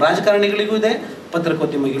ಚೆನ್ನಾಗಿ ಗೊತ್ತು, ರಾಜಕಾರಣಿಗಳಿಗೂ ಇದೆ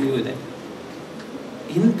ಪತ್ರಿಕೋದ್ಯಮಿಗಳಿಗೂ ಇದೆ.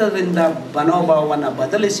 ಇಂಥದ್ರಿಂದ ಮನೋಭಾವವನ್ನು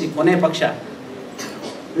ಬದಲಿಸಿ ಕೊನೆ ಪಕ್ಷ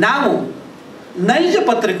ನಾವು ನೈಜ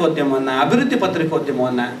ಪತ್ರಿಕೋದ್ಯಮವನ್ನು, ಅಭಿವೃದ್ಧಿ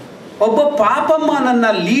ಪತ್ರಿಕೋದ್ಯಮವನ್ನು ಒಬ್ಬ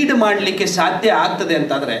ಪಾಪಮ್ಮನನ್ನು ಲೀಡ್ ಮಾಡಲಿಕ್ಕೆ ಸಾಧ್ಯ ಆಗ್ತದೆ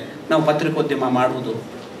ಅಂತಾದರೆ ನಾವು ಪತ್ರಿಕೋದ್ಯಮ ಮಾಡುವುದು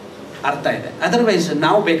ಅರ್ಥ ಇದೆ. ಅದರ್ವೈಸ್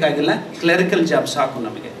ನಾವು ಬೇಕಾಗಿಲ್ಲ, ಕ್ಲರಿಕಲ್ ಜಾಬ್ ಸಾಕು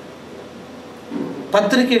ನಮಗೆ.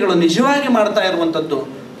 ಪತ್ರಿಕೆಗಳು ನಿಜವಾಗಿ ಮಾಡ್ತಾ ಇರುವಂಥದ್ದು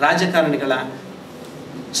ರಾಜಕಾರಣಿಗಳ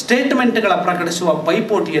ಸ್ಟೇಟ್ಮೆಂಟ್ಗಳ ಪ್ರಕಟಿಸುವ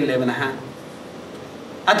ಪೈಪೋಟಿಯಲ್ಲೇ ವಿನಃ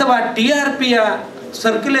ಅಥವಾ TRPಯ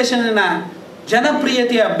ಸರ್ಕ್ಯುಲೇಷನ್ನ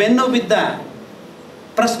ಜನಪ್ರಿಯತೆಯ ಬೆನ್ನು ಬಿದ್ದ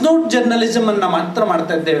ಪ್ರೆಸ್ನೋಟ್ ಜರ್ನಲಿಸಮನ್ನು ಮಾತ್ರ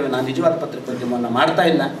ಮಾಡ್ತಾ ಇದ್ದೇವೆ, ನಾವು ನಿಜವಾದ ಪತ್ರಿಕೋದ್ಯಮವನ್ನು ಮಾಡ್ತಾ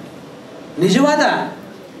ಇಲ್ಲ. ನಿಜವಾದ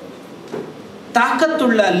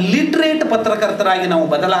ತಾಕತ್ತುಳ್ಳ ಲಿಟ್ರೇಟ್ ಪತ್ರಕರ್ತರಾಗಿ ನಾವು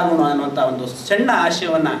ಬದಲಾಗೋಣ ಅನ್ನುವಂಥ ಒಂದು ಸಣ್ಣ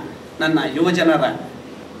ಆಶಯವನ್ನು ನನ್ನ ಯುವಜನರ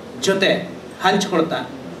ಜೊತೆ ಹಂಚಿಕೊಳ್ತಾ,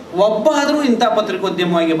 ಒಬ್ಬಾದರೂ ಇಂಥ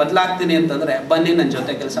ಪತ್ರಿಕೋದ್ಯಮವಾಗಿ ಬದಲಾಗ್ತೀನಿ ಅಂತಂದರೆ ಬನ್ನಿ, ನನ್ನ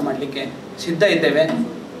ಜೊತೆ ಕೆಲಸ ಮಾಡಲಿಕ್ಕೆ ಸಿದ್ಧ ಇದ್ದೇವೆ.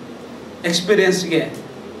 ಎಕ್ಸ್ಪೀರಿಯನ್ಸ್ಗೆ,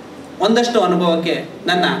 ಒಂದಷ್ಟು ಅನುಭವಕ್ಕೆ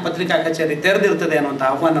ನನ್ನ ಪತ್ರಿಕಾ ಕಚೇರಿ ತೆರೆದಿರ್ತದೆ ಅನ್ನುವಂಥ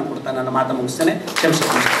ಆಹ್ವಾನ ಕೊಡ್ತಾ ನನ್ನ ಮಾತು ಮುಗಿಸ್ತೇನೆ. ಕ್ಷಮಿಸಿ.